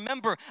me. I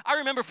remember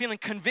feeling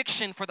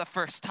conviction for the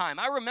first time.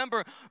 I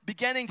remember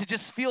beginning to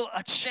just feel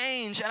a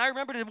change. And I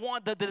remember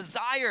the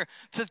desire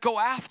to go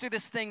after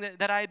this thing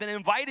that I had been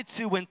invited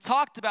to and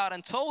talked about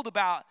and told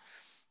about,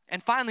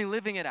 and finally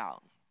living it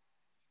out.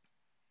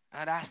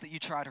 And I'd ask that you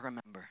try to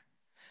remember.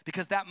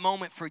 Because that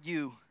moment for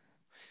you,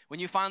 when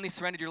you finally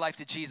surrendered your life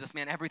to Jesus,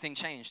 man, everything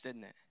changed,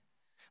 didn't it?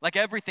 Like,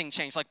 everything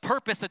changed, like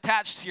purpose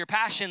attached to your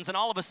passions, and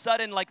all of a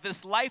sudden, like,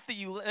 this life that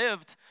you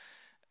lived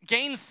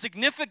gained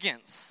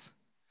significance.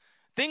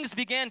 Things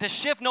began to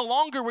shift. No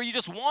longer were you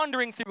just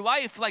wandering through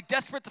life, like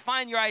desperate to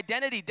find your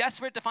identity,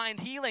 desperate to find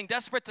healing,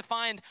 desperate to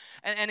find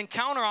and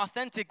encounter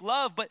authentic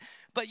love,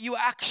 but you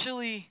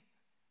actually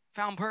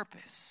found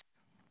purpose.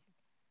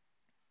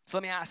 So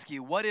let me ask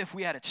you, what if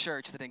we had a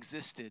church that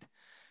existed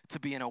to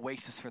be an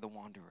oasis for the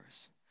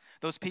wanderers?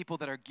 Those people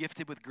that are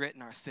gifted with grit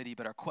in our city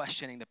but are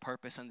questioning the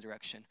purpose and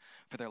direction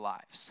for their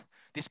lives.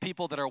 These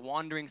people that are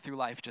wandering through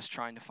life just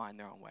trying to find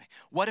their own way.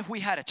 What if we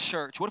had a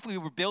church? What if we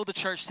would build a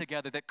church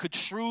together that could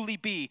truly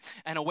be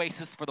an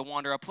oasis for the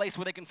wanderer, a place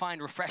where they can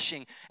find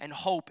refreshing and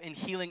hope and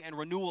healing and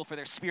renewal for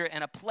their spirit,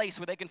 and a place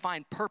where they can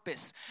find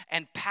purpose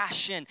and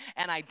passion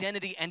and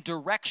identity and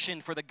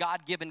direction for the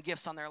God-given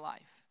gifts on their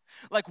life?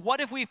 Like, what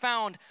if we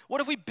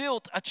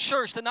built a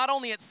church that not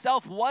only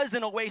itself was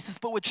an oasis,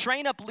 but would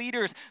train up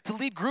leaders to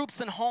lead groups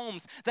and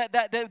homes, that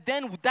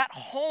then that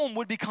home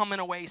would become an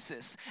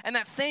oasis. And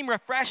that same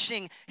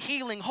refreshing,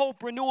 healing,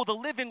 hope, renewal, the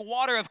living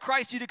water of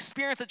Christ you'd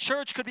experience at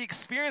church could be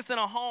experienced in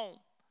a home.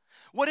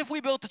 What if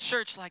we built a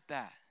church like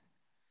that?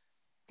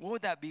 What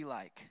would that be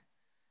like?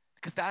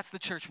 Because that's the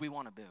church we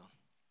want to build.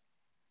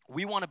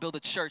 We want to build a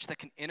church that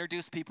can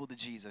introduce people to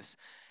Jesus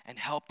and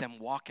help them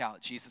walk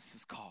out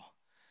Jesus' call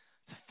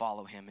to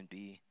follow him and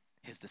be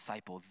his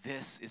disciple.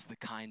 This is the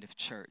kind of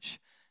church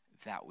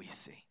that we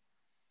see.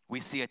 We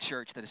see a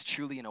church that is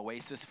truly an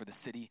oasis for the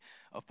city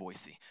of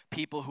Boise.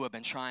 People who have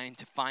been trying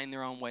to find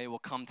their own way will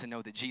come to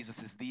know that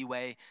Jesus is the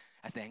way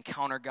as they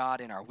encounter God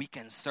in our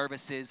weekend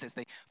services, as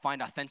they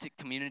find authentic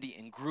community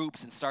in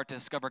groups and start to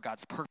discover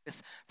God's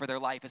purpose for their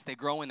life, as they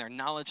grow in their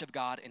knowledge of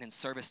God and in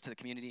service to the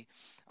community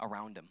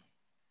around them.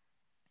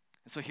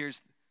 And so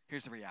here's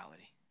the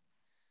reality.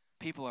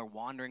 People are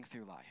wandering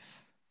through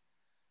life,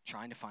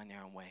 trying to find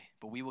their own way,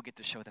 but we will get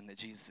to show them that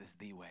Jesus is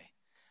the way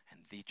and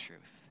the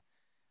truth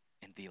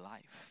and the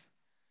life,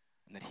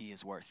 and that he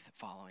is worth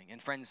following. And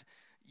friends,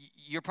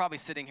 You're probably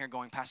sitting here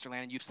going, Pastor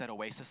Landon, you've said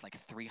Oasis like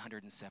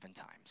 307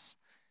 times.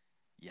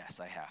 Yes,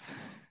 I have.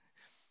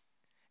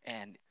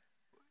 And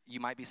you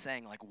might be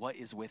saying, like, what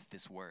is with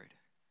this word?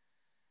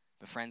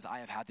 But friends, I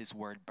have had this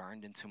word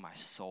burned into my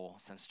soul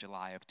since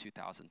July of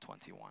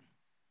 2021.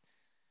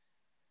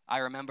 I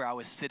remember I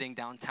was sitting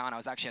downtown. I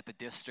was actually at the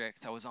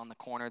district. I was on the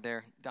corner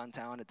there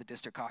downtown at the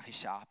district coffee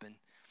shop. And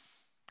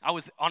I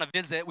was on a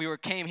visit. We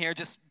came here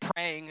just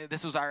praying.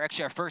 This was our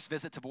first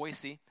visit to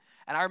Boise.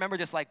 And I remember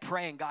just like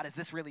praying, God, is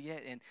this really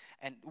it?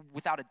 And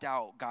without a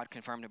doubt, God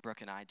confirmed to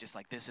Brooke and I, just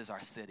like, this is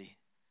our city.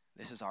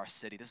 This is our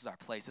city. This is our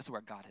place. This is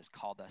where God has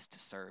called us to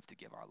serve, to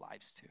give our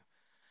lives to.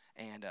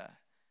 And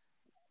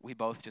we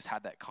both just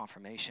had that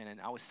confirmation.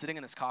 And I was sitting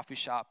in this coffee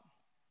shop,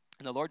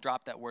 and the Lord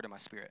dropped that word in my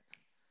spirit.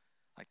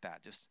 Like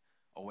that, just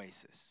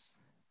Oasis.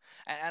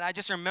 And I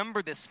just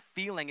remember this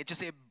feeling. It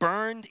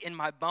burned in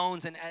my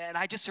bones. And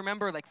I just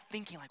remember like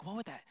thinking, like,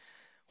 what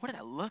did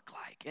that look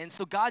like? And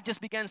so God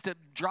just begins to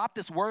drop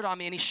this word on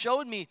me, and he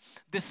showed me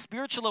this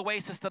spiritual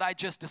oasis that I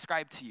just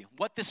described to you,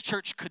 what this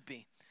church could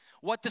be,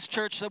 what this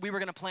church that we were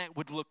going to plant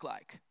would look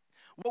like.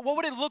 What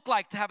would it look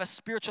like to have a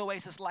spiritual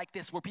oasis like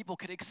this where people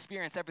could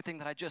experience everything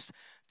that I just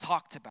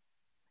talked about?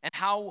 And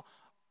how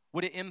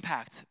would it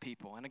impact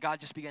people? And God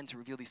just began to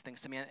reveal these things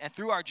to me. And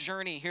through our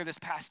journey here this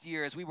past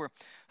year, as we were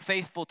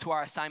faithful to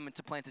our assignment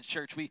to plant a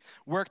church, we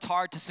worked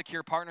hard to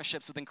secure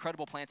partnerships with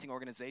incredible planting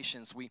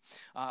organizations. We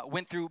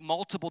went through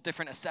multiple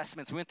different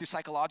assessments. We went through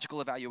psychological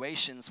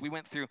evaluations. We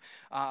went through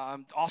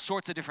all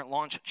sorts of different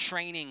launch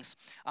trainings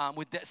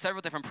with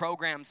several different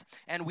programs.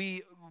 And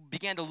we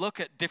began to look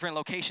at different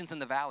locations in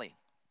the valley.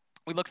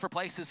 We looked for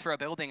places for a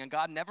building, and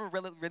God never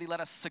really let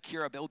us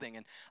secure a building.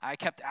 And I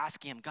kept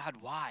asking him, God,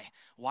 why?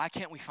 Why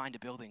can't we find a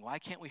building? Why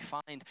can't we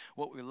find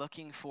what we're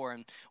looking for?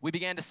 And we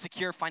began to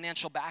secure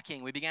financial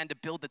backing. We began to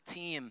build the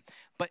team.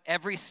 But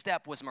every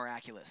step was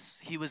miraculous.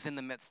 He was in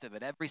the midst of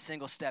it, every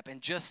single step.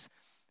 And just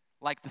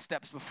like the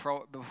steps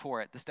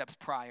before it, the steps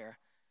prior,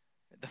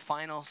 the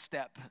final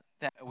step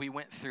that we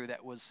went through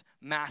that was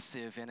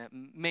massive and a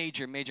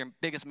major,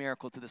 biggest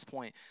miracle to this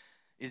point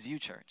is you,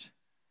 church.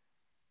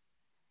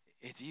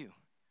 It's you.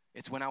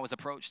 It's when I was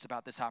approached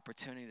about this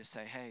opportunity to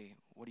say, hey,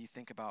 what do you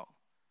think about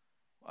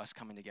us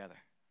coming together?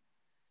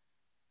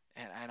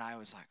 And I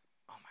was like,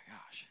 oh my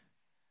gosh.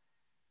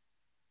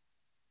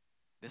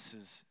 This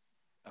is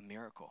a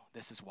miracle.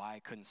 This is why I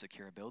couldn't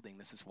secure a building.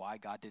 This is why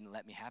God didn't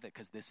let me have it,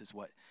 because this is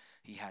what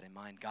he had in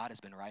mind. God has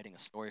been writing a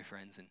story,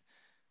 friends, and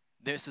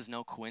this is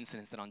no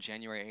coincidence that on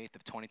January 8th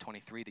of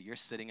 2023 that you're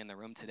sitting in the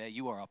room today.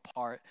 You are a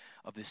part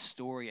of this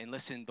story. And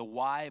listen, the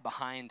why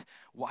behind,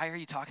 why are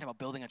you talking about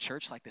building a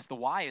church like this? The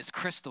why is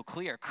crystal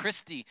clear.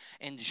 Christy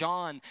and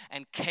John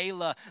and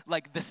Kayla,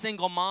 like the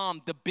single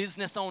mom, the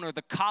business owner,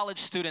 the college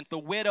student, the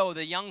widow,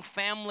 the young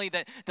family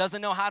that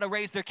doesn't know how to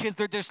raise their kids.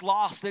 They're just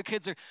lost. Their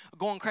kids are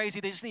going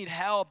crazy. They just need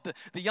help.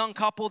 The young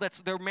couple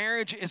their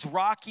marriage is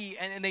rocky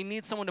and they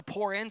need someone to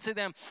pour into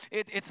them.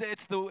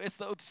 It's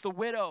the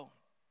widow.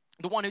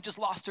 The one who just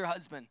lost her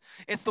husband.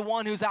 It's the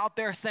one who's out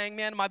there saying,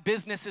 man, my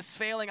business is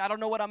failing. I don't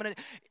know what I'm going to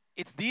do.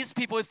 It's these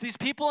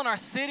people in our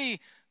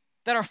city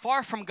that are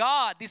far from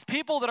God. These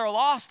people that are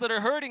lost, that are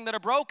hurting, that are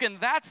broken.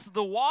 That's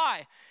the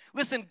why.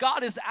 Listen,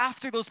 God is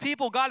after those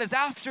people. God is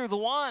after the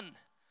one.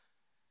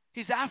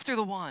 He's after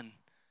the one.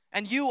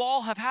 And you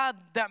all have had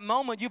that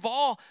moment. You've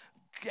all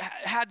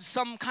had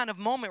some kind of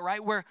moment,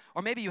 right, where,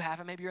 or maybe you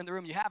haven't, maybe you're in the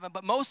room, you haven't,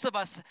 but most of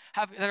us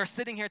that are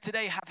sitting here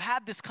today have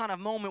had this kind of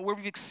moment where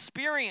we've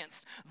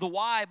experienced the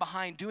why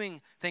behind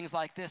doing things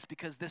like this,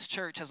 because this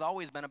church has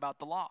always been about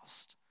the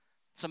lost.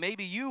 So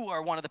maybe you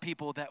are one of the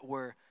people that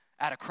were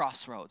at a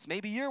crossroads.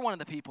 Maybe you're one of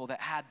the people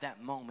that had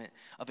that moment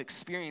of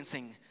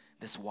experiencing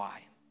this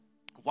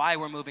why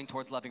we're moving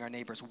towards loving our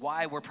neighbors,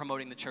 why we're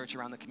promoting the church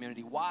around the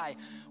community, why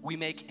we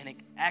make an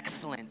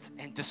excellent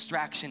and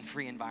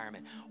distraction-free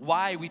environment,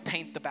 why we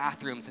paint the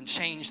bathrooms and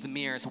change the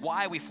mirrors,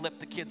 why we flip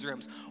the kids'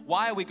 rooms,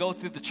 why we go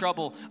through the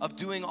trouble of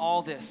doing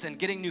all this and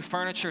getting new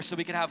furniture so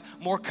we can have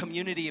more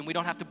community and we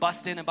don't have to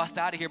bust in and bust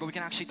out of here, but we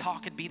can actually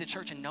talk and be the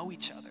church and know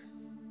each other.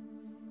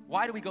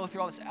 Why do we go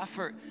through all this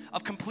effort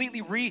of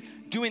completely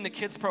redoing the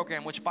kids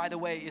program, which, by the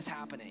way, is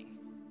happening?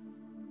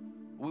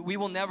 We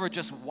will never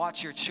just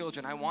watch your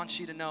children. I want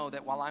you to know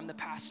that while I'm the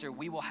pastor,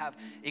 we will have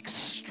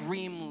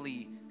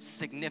extremely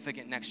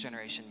significant next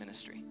generation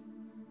ministry.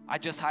 I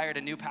just hired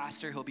a new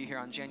pastor who'll be here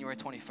on January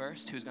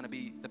 21st, who's going to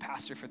be the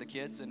pastor for the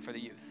kids and for the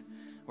youth.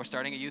 We're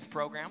starting a youth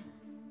program.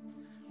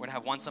 We're going to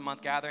have once a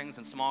month gatherings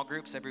and small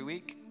groups every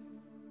week.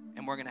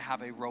 And we're going to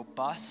have a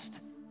robust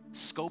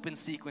scope and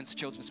sequence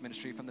children's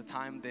ministry from the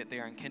time that they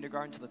are in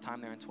kindergarten to the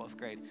time they're in 12th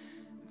grade.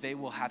 They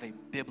will have a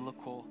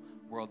biblical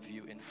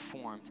worldview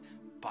informed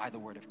by the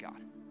Word of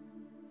God.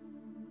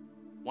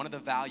 One of the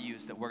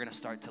values that we're going to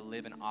start to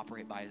live and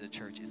operate by as a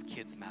church is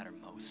kids matter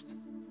most.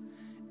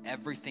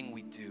 Everything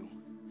we do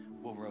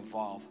will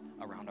revolve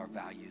around our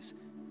values.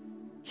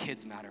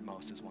 Kids matter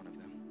most is one of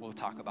them. We'll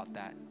talk about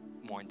that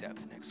more in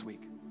depth next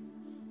week.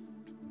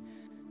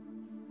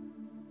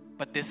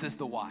 But this is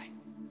the why.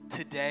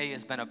 Today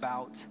has been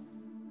about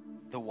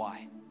the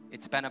why.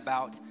 It's been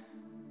about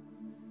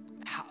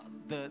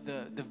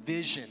the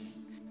vision,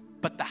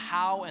 but the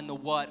how and the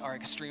what are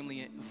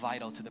extremely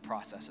vital to the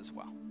process as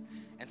well.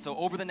 And so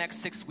over the next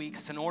 6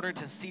 weeks, in order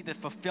to see the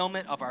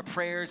fulfillment of our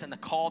prayers and the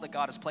call that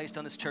God has placed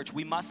on this church,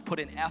 we must put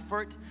in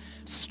effort,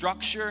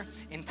 structure,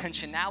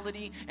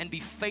 intentionality, and be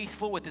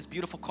faithful with this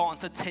beautiful call. And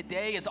so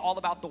today is all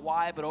about the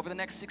why, but over the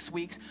next 6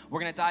 weeks, we're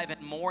going to dive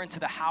in more into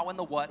the how and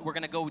the what. We're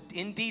going to go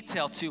in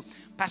detail to,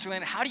 Pastor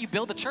Landon, how do you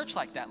build a church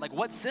like that? Like,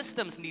 what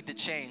systems need to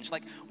change?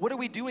 Like, what are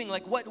we doing?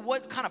 Like,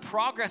 what kind of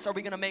progress are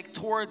we going to make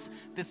towards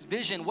this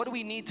vision? What do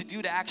we need to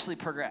do to actually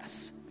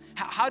progress?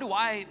 How do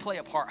I play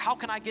a part? How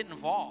can I get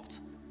involved?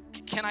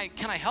 Can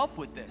I help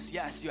with this?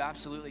 Yes, you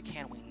absolutely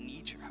can. We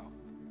need your help.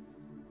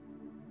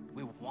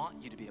 We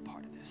want you to be a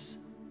part of this.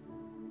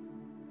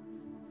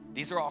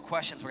 These are all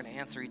questions we're going to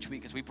answer each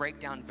week as we break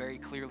down very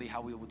clearly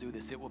how we will do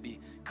this. It will be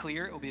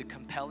clear, it will be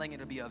compelling,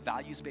 and it will be a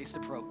values-based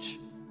approach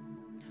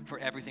for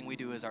everything we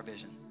do as our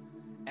vision.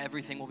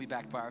 Everything will be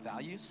backed by our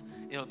values.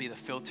 It'll be the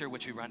filter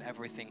which we run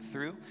everything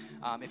through.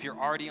 If you're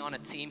already on a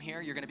team here,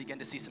 you're going to begin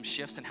to see some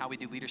shifts in how we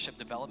do leadership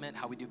development,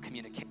 how we do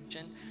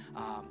communication.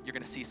 You're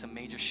going to see some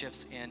major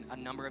shifts in a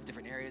number of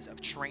different areas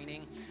of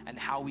training and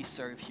how we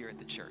serve here at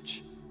the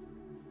church.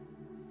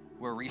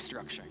 We're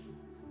restructuring.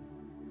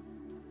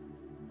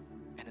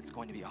 And it's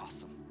going to be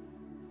awesome.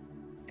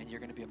 And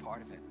you're going to be a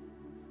part of it.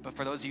 But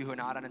for those of you who are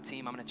not on a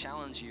team, I'm going to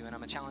challenge you, and I'm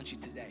going to challenge you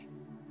today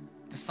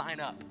to sign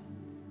up.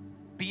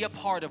 Be a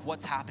part of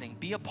what's happening.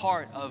 Be a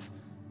part of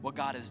what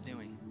God is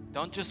doing.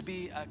 Don't just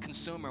be a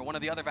consumer. One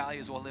of the other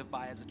values we'll live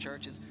by as a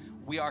church is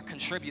we are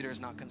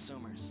contributors, not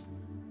consumers.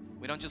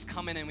 We don't just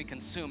come in and we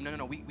consume.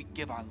 No. We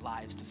give our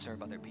lives to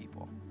serve other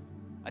people.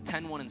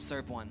 Attend one and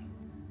serve one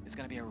is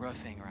going to be a real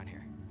thing around here.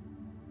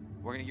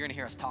 You're going to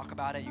hear us talk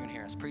about it. You're going to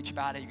hear us preach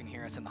about it. You're going to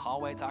hear us in the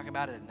hallway talking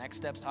about it, at Next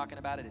Steps talking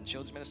about it, in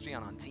children's ministry,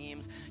 on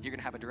teams. You're going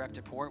to have a direct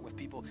report with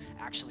people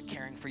actually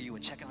caring for you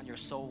and checking on your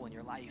soul and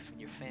your life and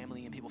your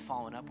family, and people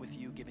following up with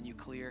you, giving you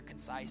clear,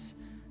 concise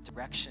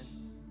direction.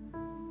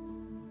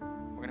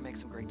 We're going to make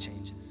some great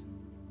changes.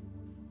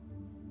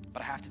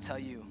 But I have to tell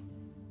you,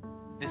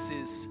 this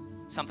is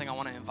something I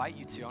want to invite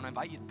you to. I want to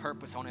invite you to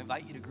purpose. I want to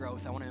invite you to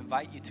growth. I want to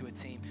invite you to a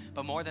team.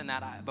 But more than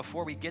that,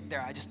 before we get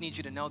there, I just need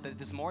you to know that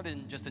there's more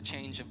than just a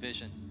change of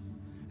vision.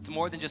 It's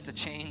more than just a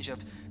change of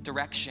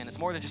direction. It's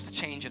more than just a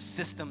change of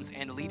systems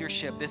and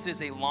leadership. This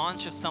is a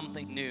launch of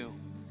something new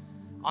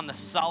on the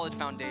solid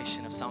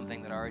foundation of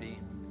something that already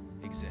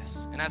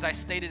exists. And as I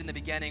stated in the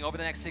beginning, over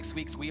the next 6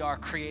 weeks, we are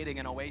creating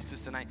an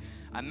oasis. And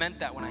I meant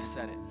that when I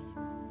said it.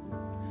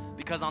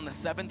 Because on the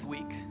 7th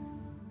week,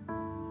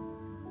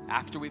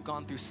 after we've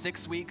gone through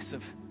 6 weeks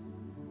of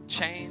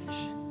change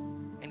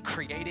and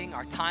creating,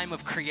 our time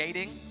of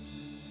creating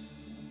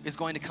is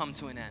going to come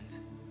to an end.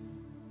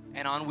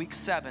 And on week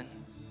 7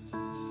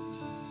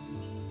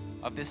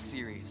 of this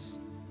series,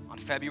 on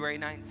February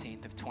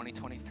 19th of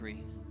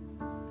 2023,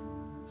 I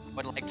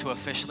would like to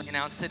officially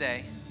announce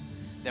today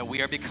that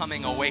we are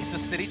becoming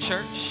Oasis City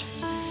Church,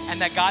 and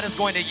that God is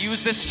going to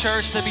use this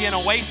church to be an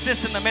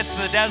oasis in the midst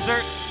of the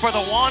desert for the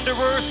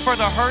wanderers, for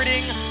the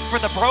hurting, for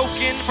the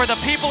broken, for the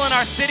people in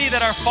our city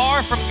that are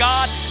far from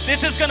God.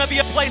 This is going to be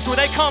a place where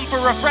they come for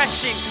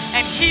refreshing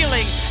and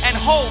healing and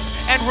hope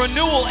and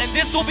renewal, and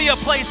this will be a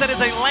place that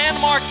is a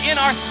landmark in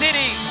our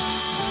city.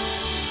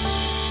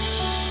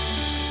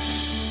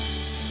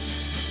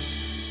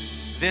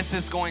 This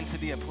is going to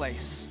be a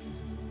place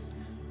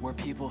where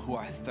people who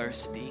are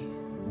thirsty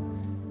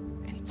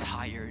and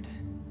tired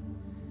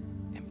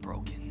and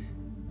broken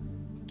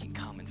can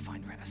come and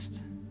find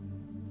rest.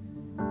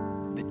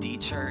 The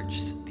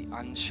de-churched, the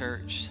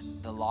unchurched,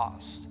 the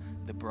lost,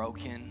 the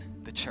broken,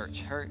 the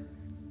church hurt,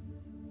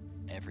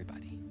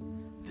 everybody,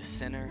 the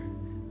sinner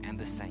and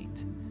the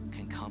saint,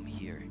 can come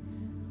here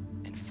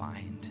and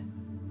find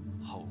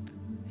hope,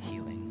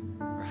 healing,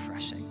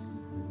 refreshing,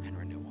 and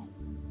renewal.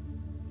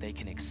 They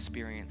can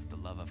experience the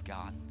love of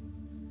God.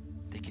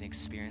 They can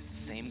experience the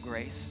same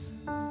grace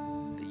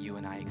that you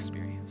and I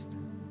experienced.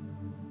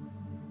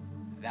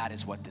 That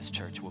is what this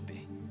church will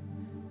be.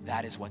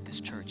 That is what this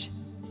church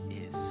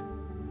is.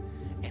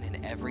 And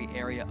in every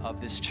area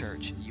of this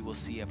church, you will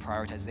see a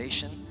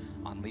prioritization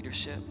on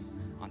leadership,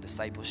 on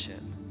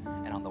discipleship,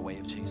 and on the way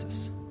of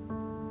Jesus.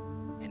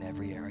 In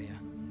every area.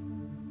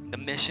 The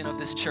mission of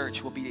this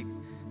church will be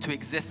to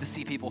exist to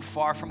see people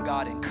far from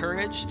God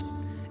encouraged,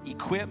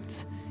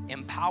 equipped,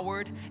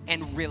 empowered,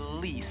 and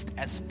released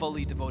as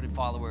fully devoted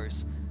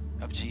followers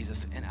of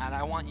Jesus. And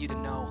I want you to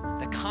know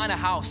the kind of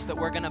house that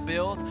we're going to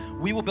build,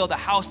 we will build a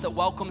house that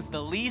welcomes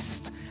the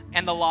least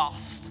and the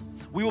lost.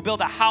 We will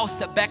build a house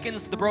that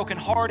beckons the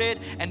brokenhearted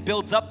and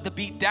builds up the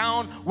beat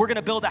down. We're going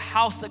to build a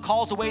house that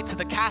calls away to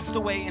the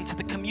castaway and to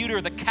the commuter,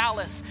 the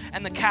callous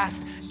and the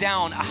cast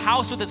down. A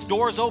house with its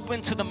doors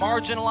open to the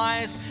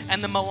marginalized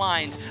and the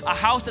maligned. A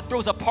house that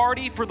throws a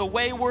party for the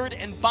wayward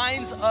and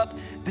binds up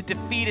the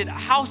defeated. A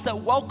house that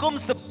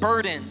welcomes the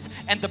burdened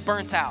and the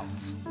burnt out.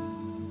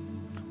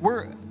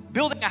 We're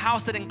building a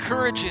house that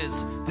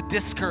encourages the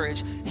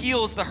discouraged,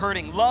 heals the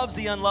hurting, loves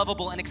the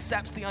unlovable, and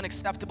accepts the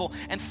unacceptable.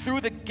 And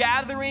through the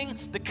gathering,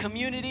 the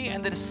community,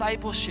 and the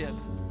discipleship,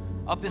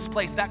 of this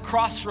place. That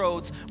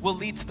crossroads will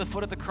lead to the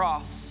foot of the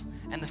cross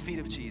and the feet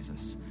of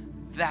Jesus.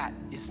 That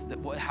is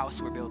what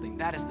house we're building.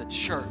 That is the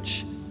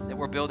church that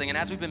we're building. And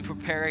as we've been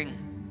preparing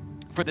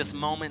for this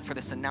moment, for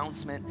this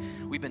announcement,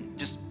 we've been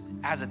just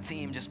as a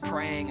team just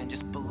praying and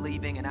just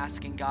believing and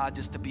asking God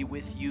just to be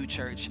with you,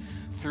 church,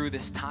 through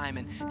this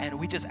time. And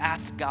we just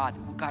asked God,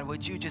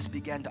 would you just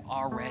begin to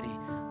already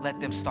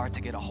let them start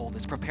to get a hold of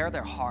this, prepare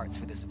their hearts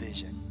for this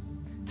vision,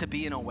 to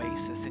be an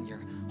oasis in your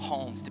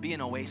homes, to be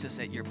an oasis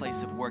at your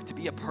place of work, to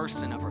be a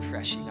person of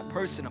refreshing, a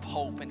person of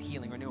hope and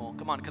healing, renewal.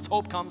 Come on, because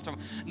hope comes from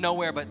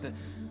nowhere but the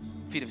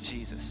feet of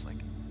Jesus. Like,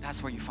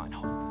 that's where you find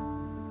hope.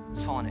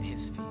 It's falling at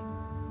his feet.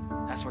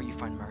 That's where you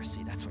find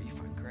mercy. That's where you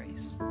find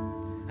grace.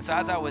 And so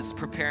as I was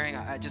preparing,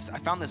 I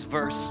found this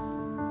verse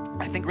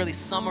I think really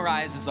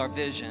summarizes our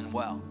vision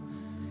well.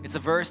 It's a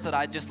verse that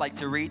I'd just like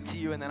to read to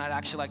you, and then I'd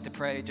actually like to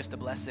pray just a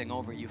blessing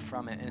over you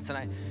from it. And it's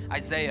in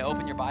Isaiah.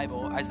 Open your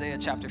Bible. Isaiah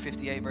chapter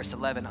 58, verse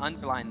 11.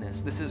 Underline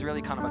this. This is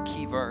really kind of a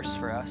key verse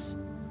for us.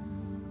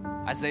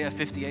 Isaiah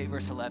 58,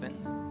 verse 11.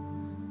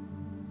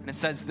 And it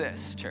says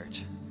this,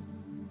 church.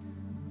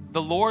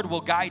 The Lord will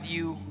guide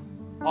you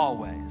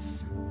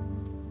always.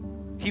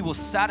 He will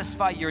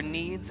satisfy your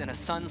needs in a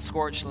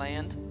sun-scorched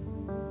land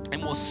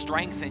and will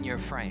strengthen your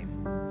frame.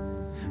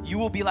 You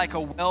will be like a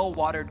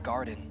well-watered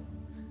garden,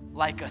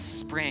 like a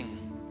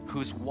spring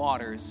whose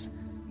waters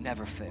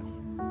never fail.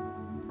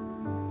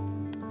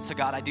 So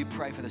God, I do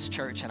pray for this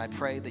church, and I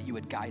pray that you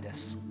would guide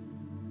us.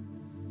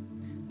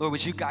 Lord,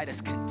 would you guide us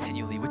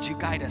continually? Would you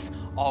guide us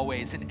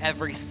always, in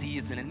every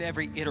season, in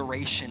every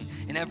iteration,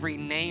 in every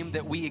name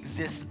that we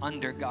exist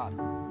under, God?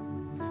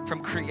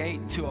 From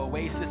Create to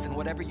Oasis and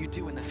whatever you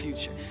do in the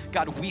future.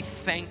 God, we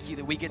thank you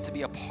that we get to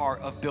be a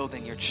part of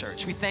building your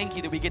church. We thank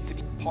you that we get to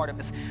be a part of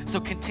this. So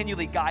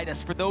continually guide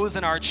us for those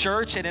in our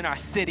church and in our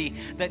city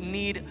that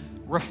need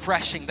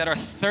refreshing, that are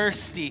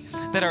thirsty,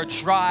 that are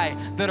dry,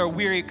 that are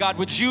weary. God,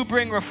 would you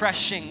bring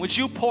refreshing? Would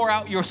you pour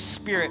out your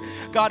spirit?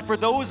 God, for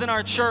those in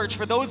our church,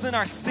 for those in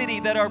our city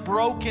that are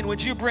broken,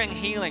 would you bring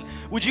healing?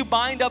 Would you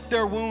bind up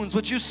their wounds?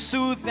 Would you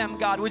soothe them,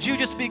 God? Would you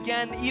just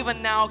begin,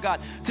 even now,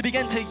 God, to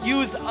begin to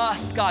use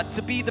us, God,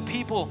 to be the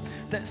people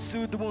that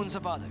soothe the wounds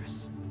of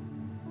others?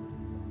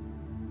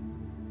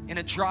 In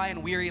a dry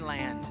and weary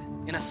land,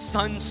 in a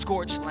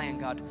sun-scorched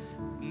land, God,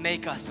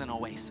 make us an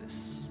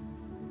oasis.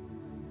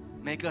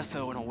 Make us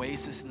an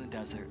oasis in the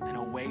desert, an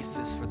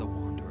oasis for the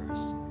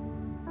wanderers.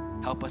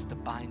 Help us to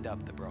bind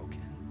up the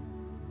broken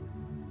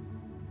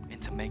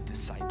and to make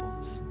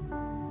disciples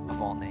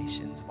of all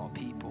nations, of all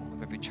people,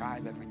 of every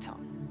tribe, every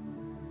tongue.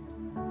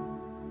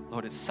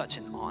 Lord, it's such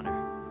an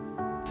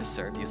honor to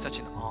serve you. It's such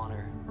an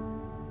honor.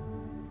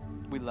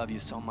 We love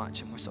you so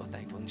much, and we're so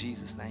thankful. In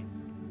Jesus' name,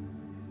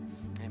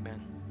 amen.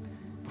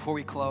 Before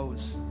we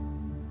close,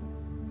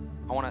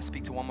 I want to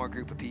speak to one more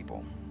group of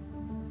people.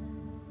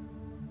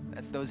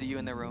 That's those of you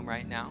in the room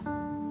right now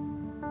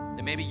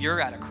that maybe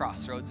you're at a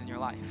crossroads in your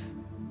life.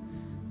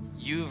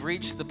 You've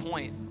reached the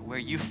point where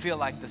you feel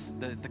like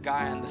the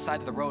guy on the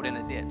side of the road in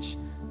a ditch,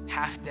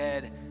 half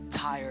dead,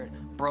 tired,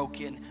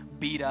 broken,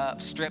 beat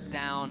up, stripped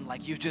down,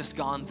 like you've just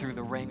gone through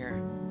the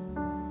ringer.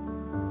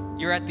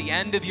 You're at the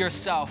end of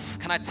yourself.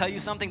 Can I tell you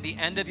something? The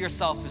end of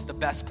yourself is the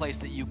best place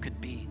that you could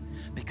be,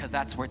 because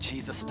that's where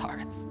Jesus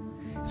starts.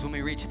 Is when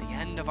we reach the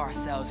end of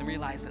ourselves and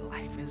realize that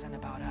life isn't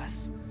about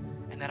us,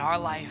 and that our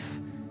life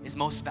is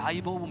most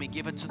valuable when we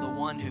give it to the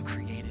one who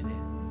created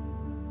it.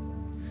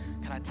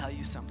 Can I tell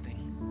you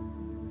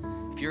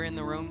something? If you're in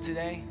the room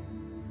today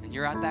and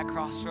you're at that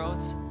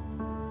crossroads,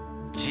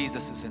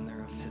 Jesus is in the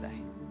room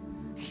today.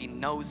 He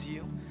knows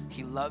you.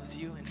 He loves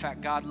you. In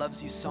fact, God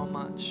loves you so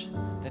much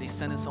that he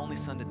sent his only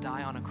son to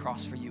die on a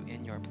cross for you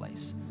in your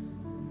place.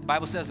 The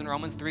Bible says in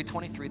Romans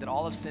 3:23 that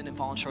all have sinned and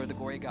fallen short of the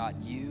glory of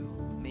God. You,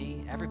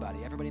 me,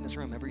 everybody in this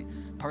room, every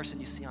person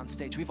you see on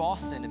stage, we've all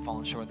sinned and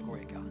fallen short of the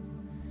glory of God.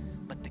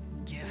 But the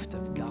gift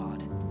of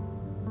God,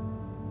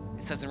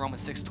 it says in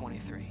Romans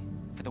 6:23,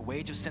 for the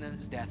wage of sin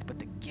is death, but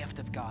the gift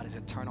of God is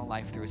eternal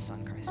life through his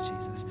son, Christ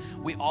Jesus.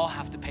 We all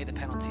have to pay the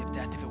penalty of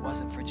death if it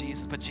wasn't for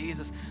Jesus, but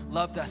Jesus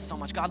loved us so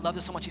much. God loved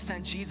us so much, he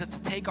sent Jesus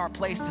to take our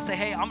place, to say,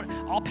 hey,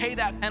 I'll pay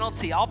that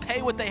penalty. I'll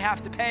pay what they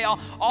have to pay.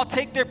 I'll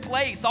take their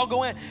place. I'll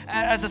go in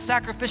as a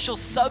sacrificial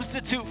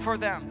substitute for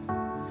them.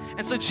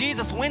 And so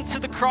Jesus went to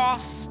the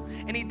cross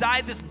and he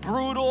died this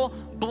brutal,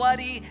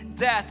 bloody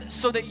death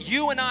so that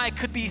you and I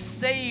could be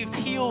saved,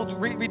 healed,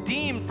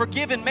 redeemed,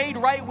 forgiven, made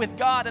right with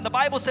God. And the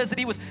Bible says that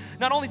he was,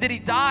 not only did he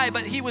die,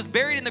 but he was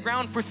buried in the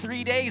ground for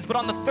 3 days. But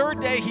on the third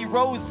day, he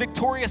rose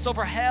victorious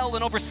over hell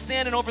and over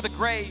sin and over the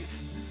grave.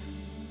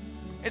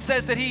 It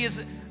says that he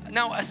is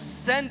now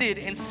ascended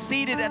and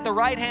seated at the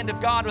right hand of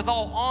God with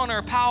all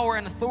honor, power,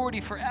 and authority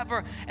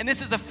forever. And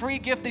this is a free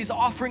gift that he's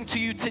offering to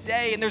you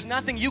today. And there's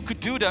nothing you could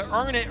do to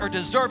earn it or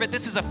deserve it.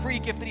 This is a free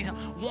gift that he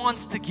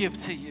wants to give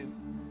to you.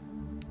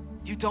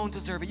 You don't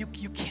deserve it.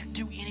 You can't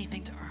do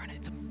anything to earn it.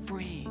 It's a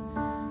free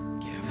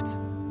gift.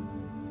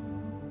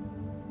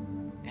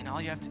 And all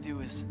you have to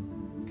do is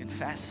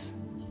confess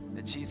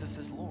that Jesus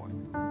is Lord.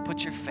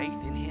 Put your faith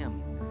in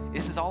him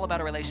This is all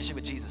about a relationship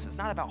with Jesus. It's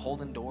not about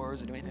holding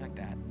doors or doing anything like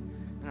that.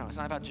 No, it's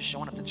not about just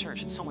showing up to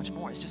church. It's so much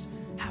more. It's just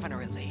having a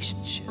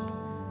relationship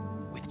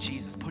with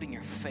Jesus, putting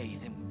your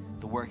faith in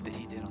the work that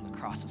he did on the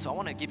cross. And so I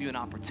want to give you an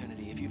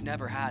opportunity. If you've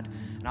never had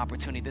an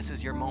opportunity, this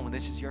is your moment.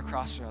 This is your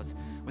crossroads.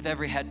 With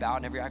every head bowed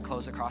and every eye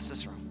closed across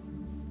this room.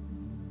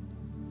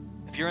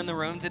 If you're in the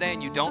room today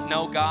and you don't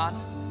know God,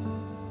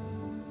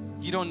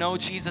 you don't know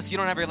Jesus, you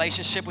don't have a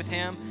relationship with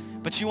him,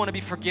 but you want to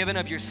be forgiven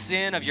of your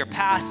sin, of your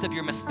past, of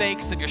your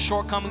mistakes, of your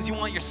shortcomings. You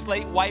want your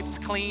slate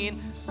wiped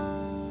clean.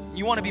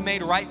 You want to be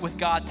made right with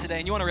God today,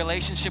 and you want a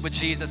relationship with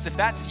Jesus. If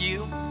that's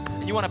you,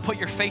 and you want to put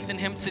your faith in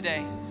him today,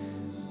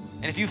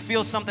 and if you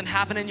feel something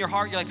happen in your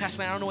heart, you're like,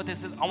 Pastor Lane, I don't know what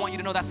this is. I want you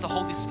to know that's the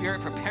Holy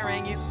Spirit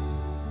preparing you.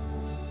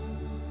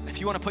 And if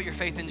you want to put your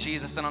faith in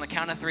Jesus, then on a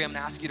count of 3, I'm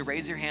going to ask you to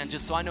raise your hand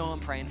just so I know who I'm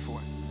praying for.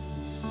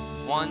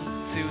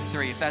 1, 2,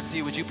 3. If that's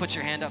you, would you put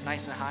your hand up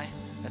nice and high?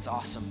 That's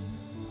awesome.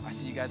 I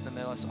see you guys in the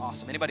middle. That's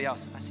awesome. Anybody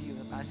else? I see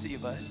you,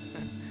 bud.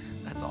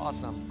 That's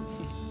awesome.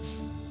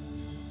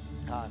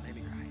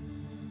 Maybe cry.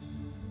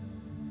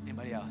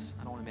 Anybody else?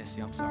 I don't want to miss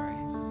you. I'm sorry.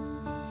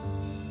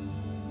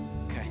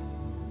 Okay.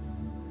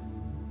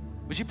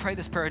 Would you pray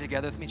this prayer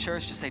together with me,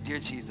 church? Just say, Dear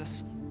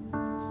Jesus,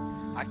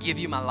 I give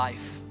you my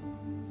life.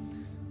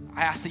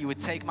 I ask that you would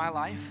take my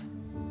life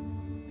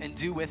and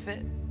do with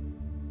it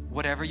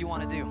whatever you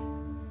want to do.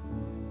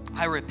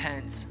 I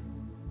repent.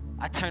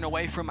 I turn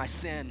away from my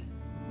sin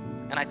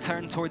and I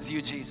turn towards you,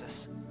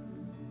 Jesus.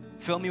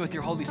 Fill me with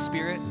your Holy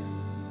Spirit.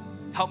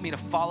 Help me to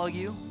follow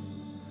you,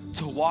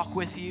 to walk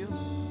with you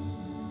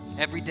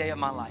every day of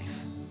my life.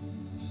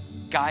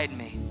 Guide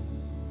me.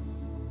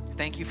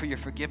 Thank you for your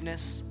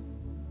forgiveness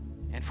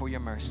and for your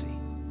mercy.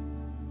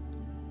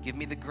 Give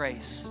me the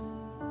grace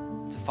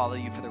to follow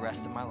you for the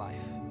rest of my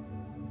life.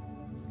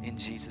 In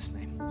Jesus'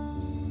 name.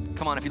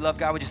 Come on, if you love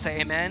God, would you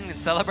say amen and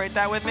celebrate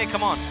that with me?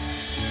 Come on.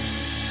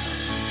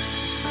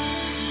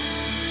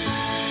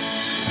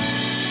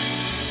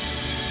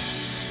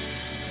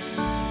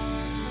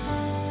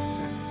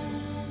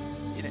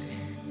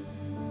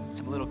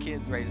 Some little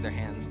kids raised their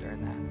hands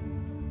during that.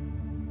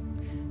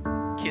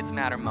 Kids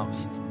matter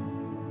most.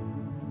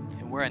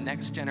 And we're a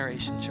next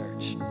generation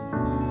church.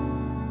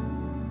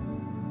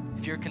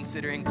 If you're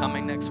considering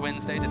coming next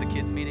Wednesday to the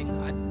kids meeting,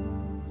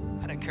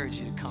 I'd encourage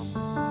you to come.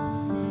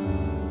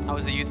 I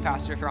was a youth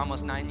pastor for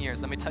almost 9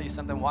 years. Let me tell you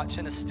something,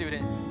 watching a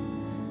student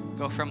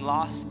go from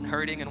lost and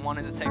hurting and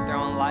wanting to take their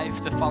own life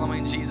to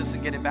following Jesus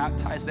and getting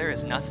baptized, there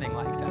is nothing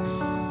like that.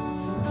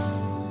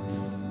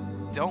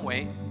 Don't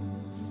wait.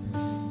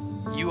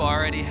 You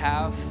already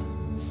have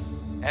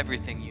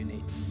everything you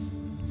need.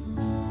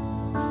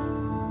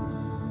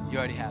 You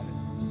already have it.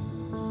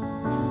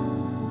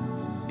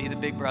 Be the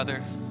big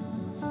brother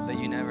that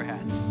you never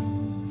had.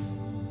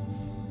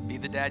 Be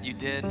the dad you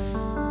did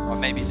or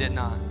maybe did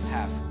not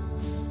have.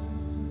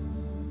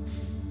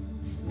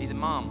 Be the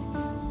mom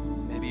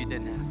maybe you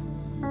didn't have.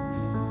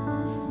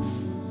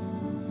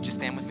 Would you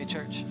stand with me,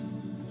 church?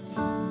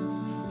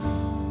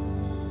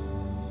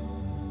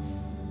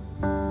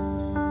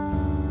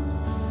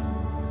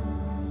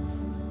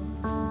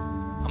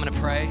 I'm going to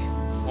pray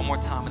one more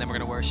time and then we're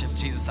going to worship.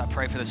 Jesus, I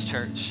pray for this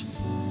church.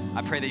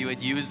 I pray that you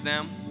would use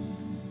them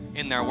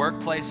in their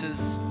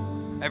workplaces,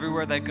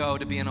 everywhere they go,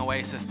 to be an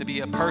oasis, to be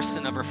a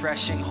person of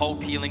refreshing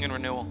hope, healing, and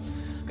renewal.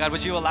 God,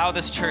 would you allow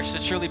this church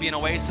to truly be an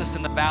oasis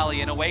in the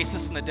valley, an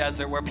oasis in the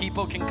desert, where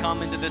people can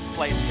come into this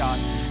place, God,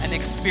 and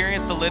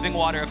experience the living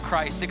water of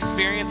Christ,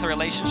 experience a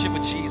relationship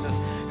with Jesus.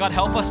 God,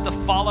 help us to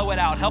follow it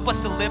out. Help us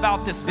to live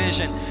out this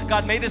vision.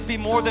 God, may this be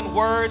more than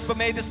words, but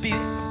may this be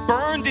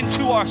burned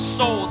into our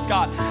souls,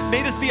 God.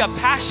 May this be a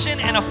passion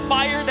and a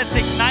fire that's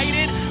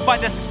ignited by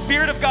the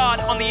Spirit of God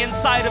on the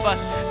inside of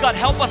us. God,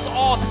 help us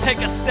all to take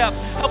a step.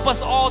 Help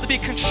us all to be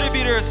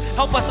contributors.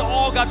 Help us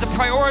all, God, to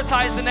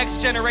prioritize the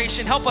next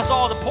generation. Help us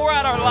all to pour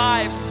out our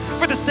lives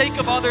for the sake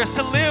of others,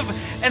 to live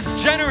as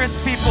generous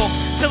people,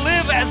 to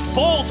live as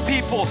bold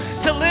people,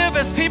 to live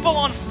as people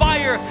on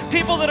fire,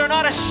 people that are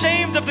not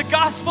ashamed of the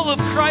gospel of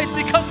Christ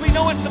because we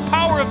know it's the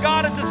power of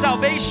God into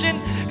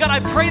salvation. God, I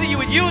pray that you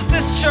would use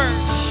this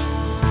church.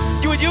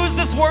 You would use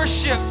this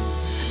worship.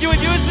 You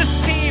would use this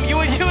team. You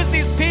would use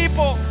these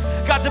people,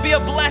 God, to be a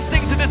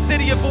blessing to the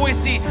city of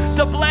Boise,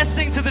 to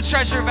blessing to the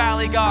Treasure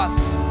Valley, God.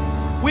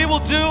 We will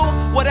do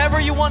whatever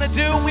you want to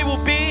do. We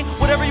will be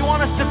whatever you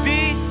want us to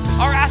be.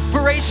 Our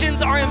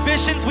aspirations, our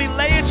ambitions, we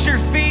lay at your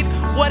feet.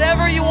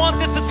 Whatever you want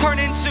this to turn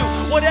into,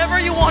 whatever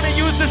you want to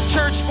use this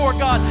church for,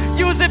 God,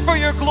 use it for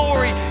your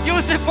glory.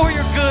 Use it for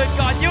your good,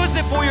 God. Use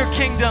it for your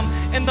kingdom.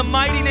 In the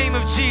mighty name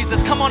of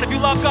Jesus. Come on, if you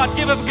love God,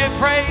 give him good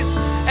praise.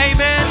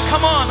 Amen.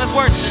 Come on, let's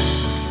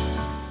worship.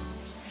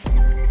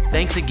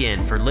 Thanks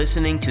again for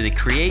listening to the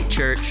Create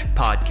Church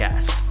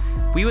podcast.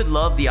 We would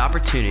love the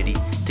opportunity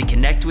to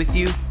connect with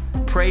you,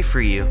 pray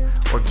for you,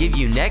 or give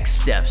you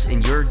next steps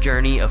in your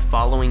journey of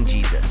following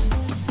Jesus.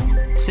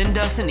 Send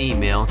us an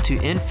email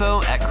to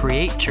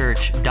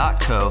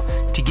info@createchurch.co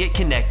to get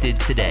connected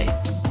today.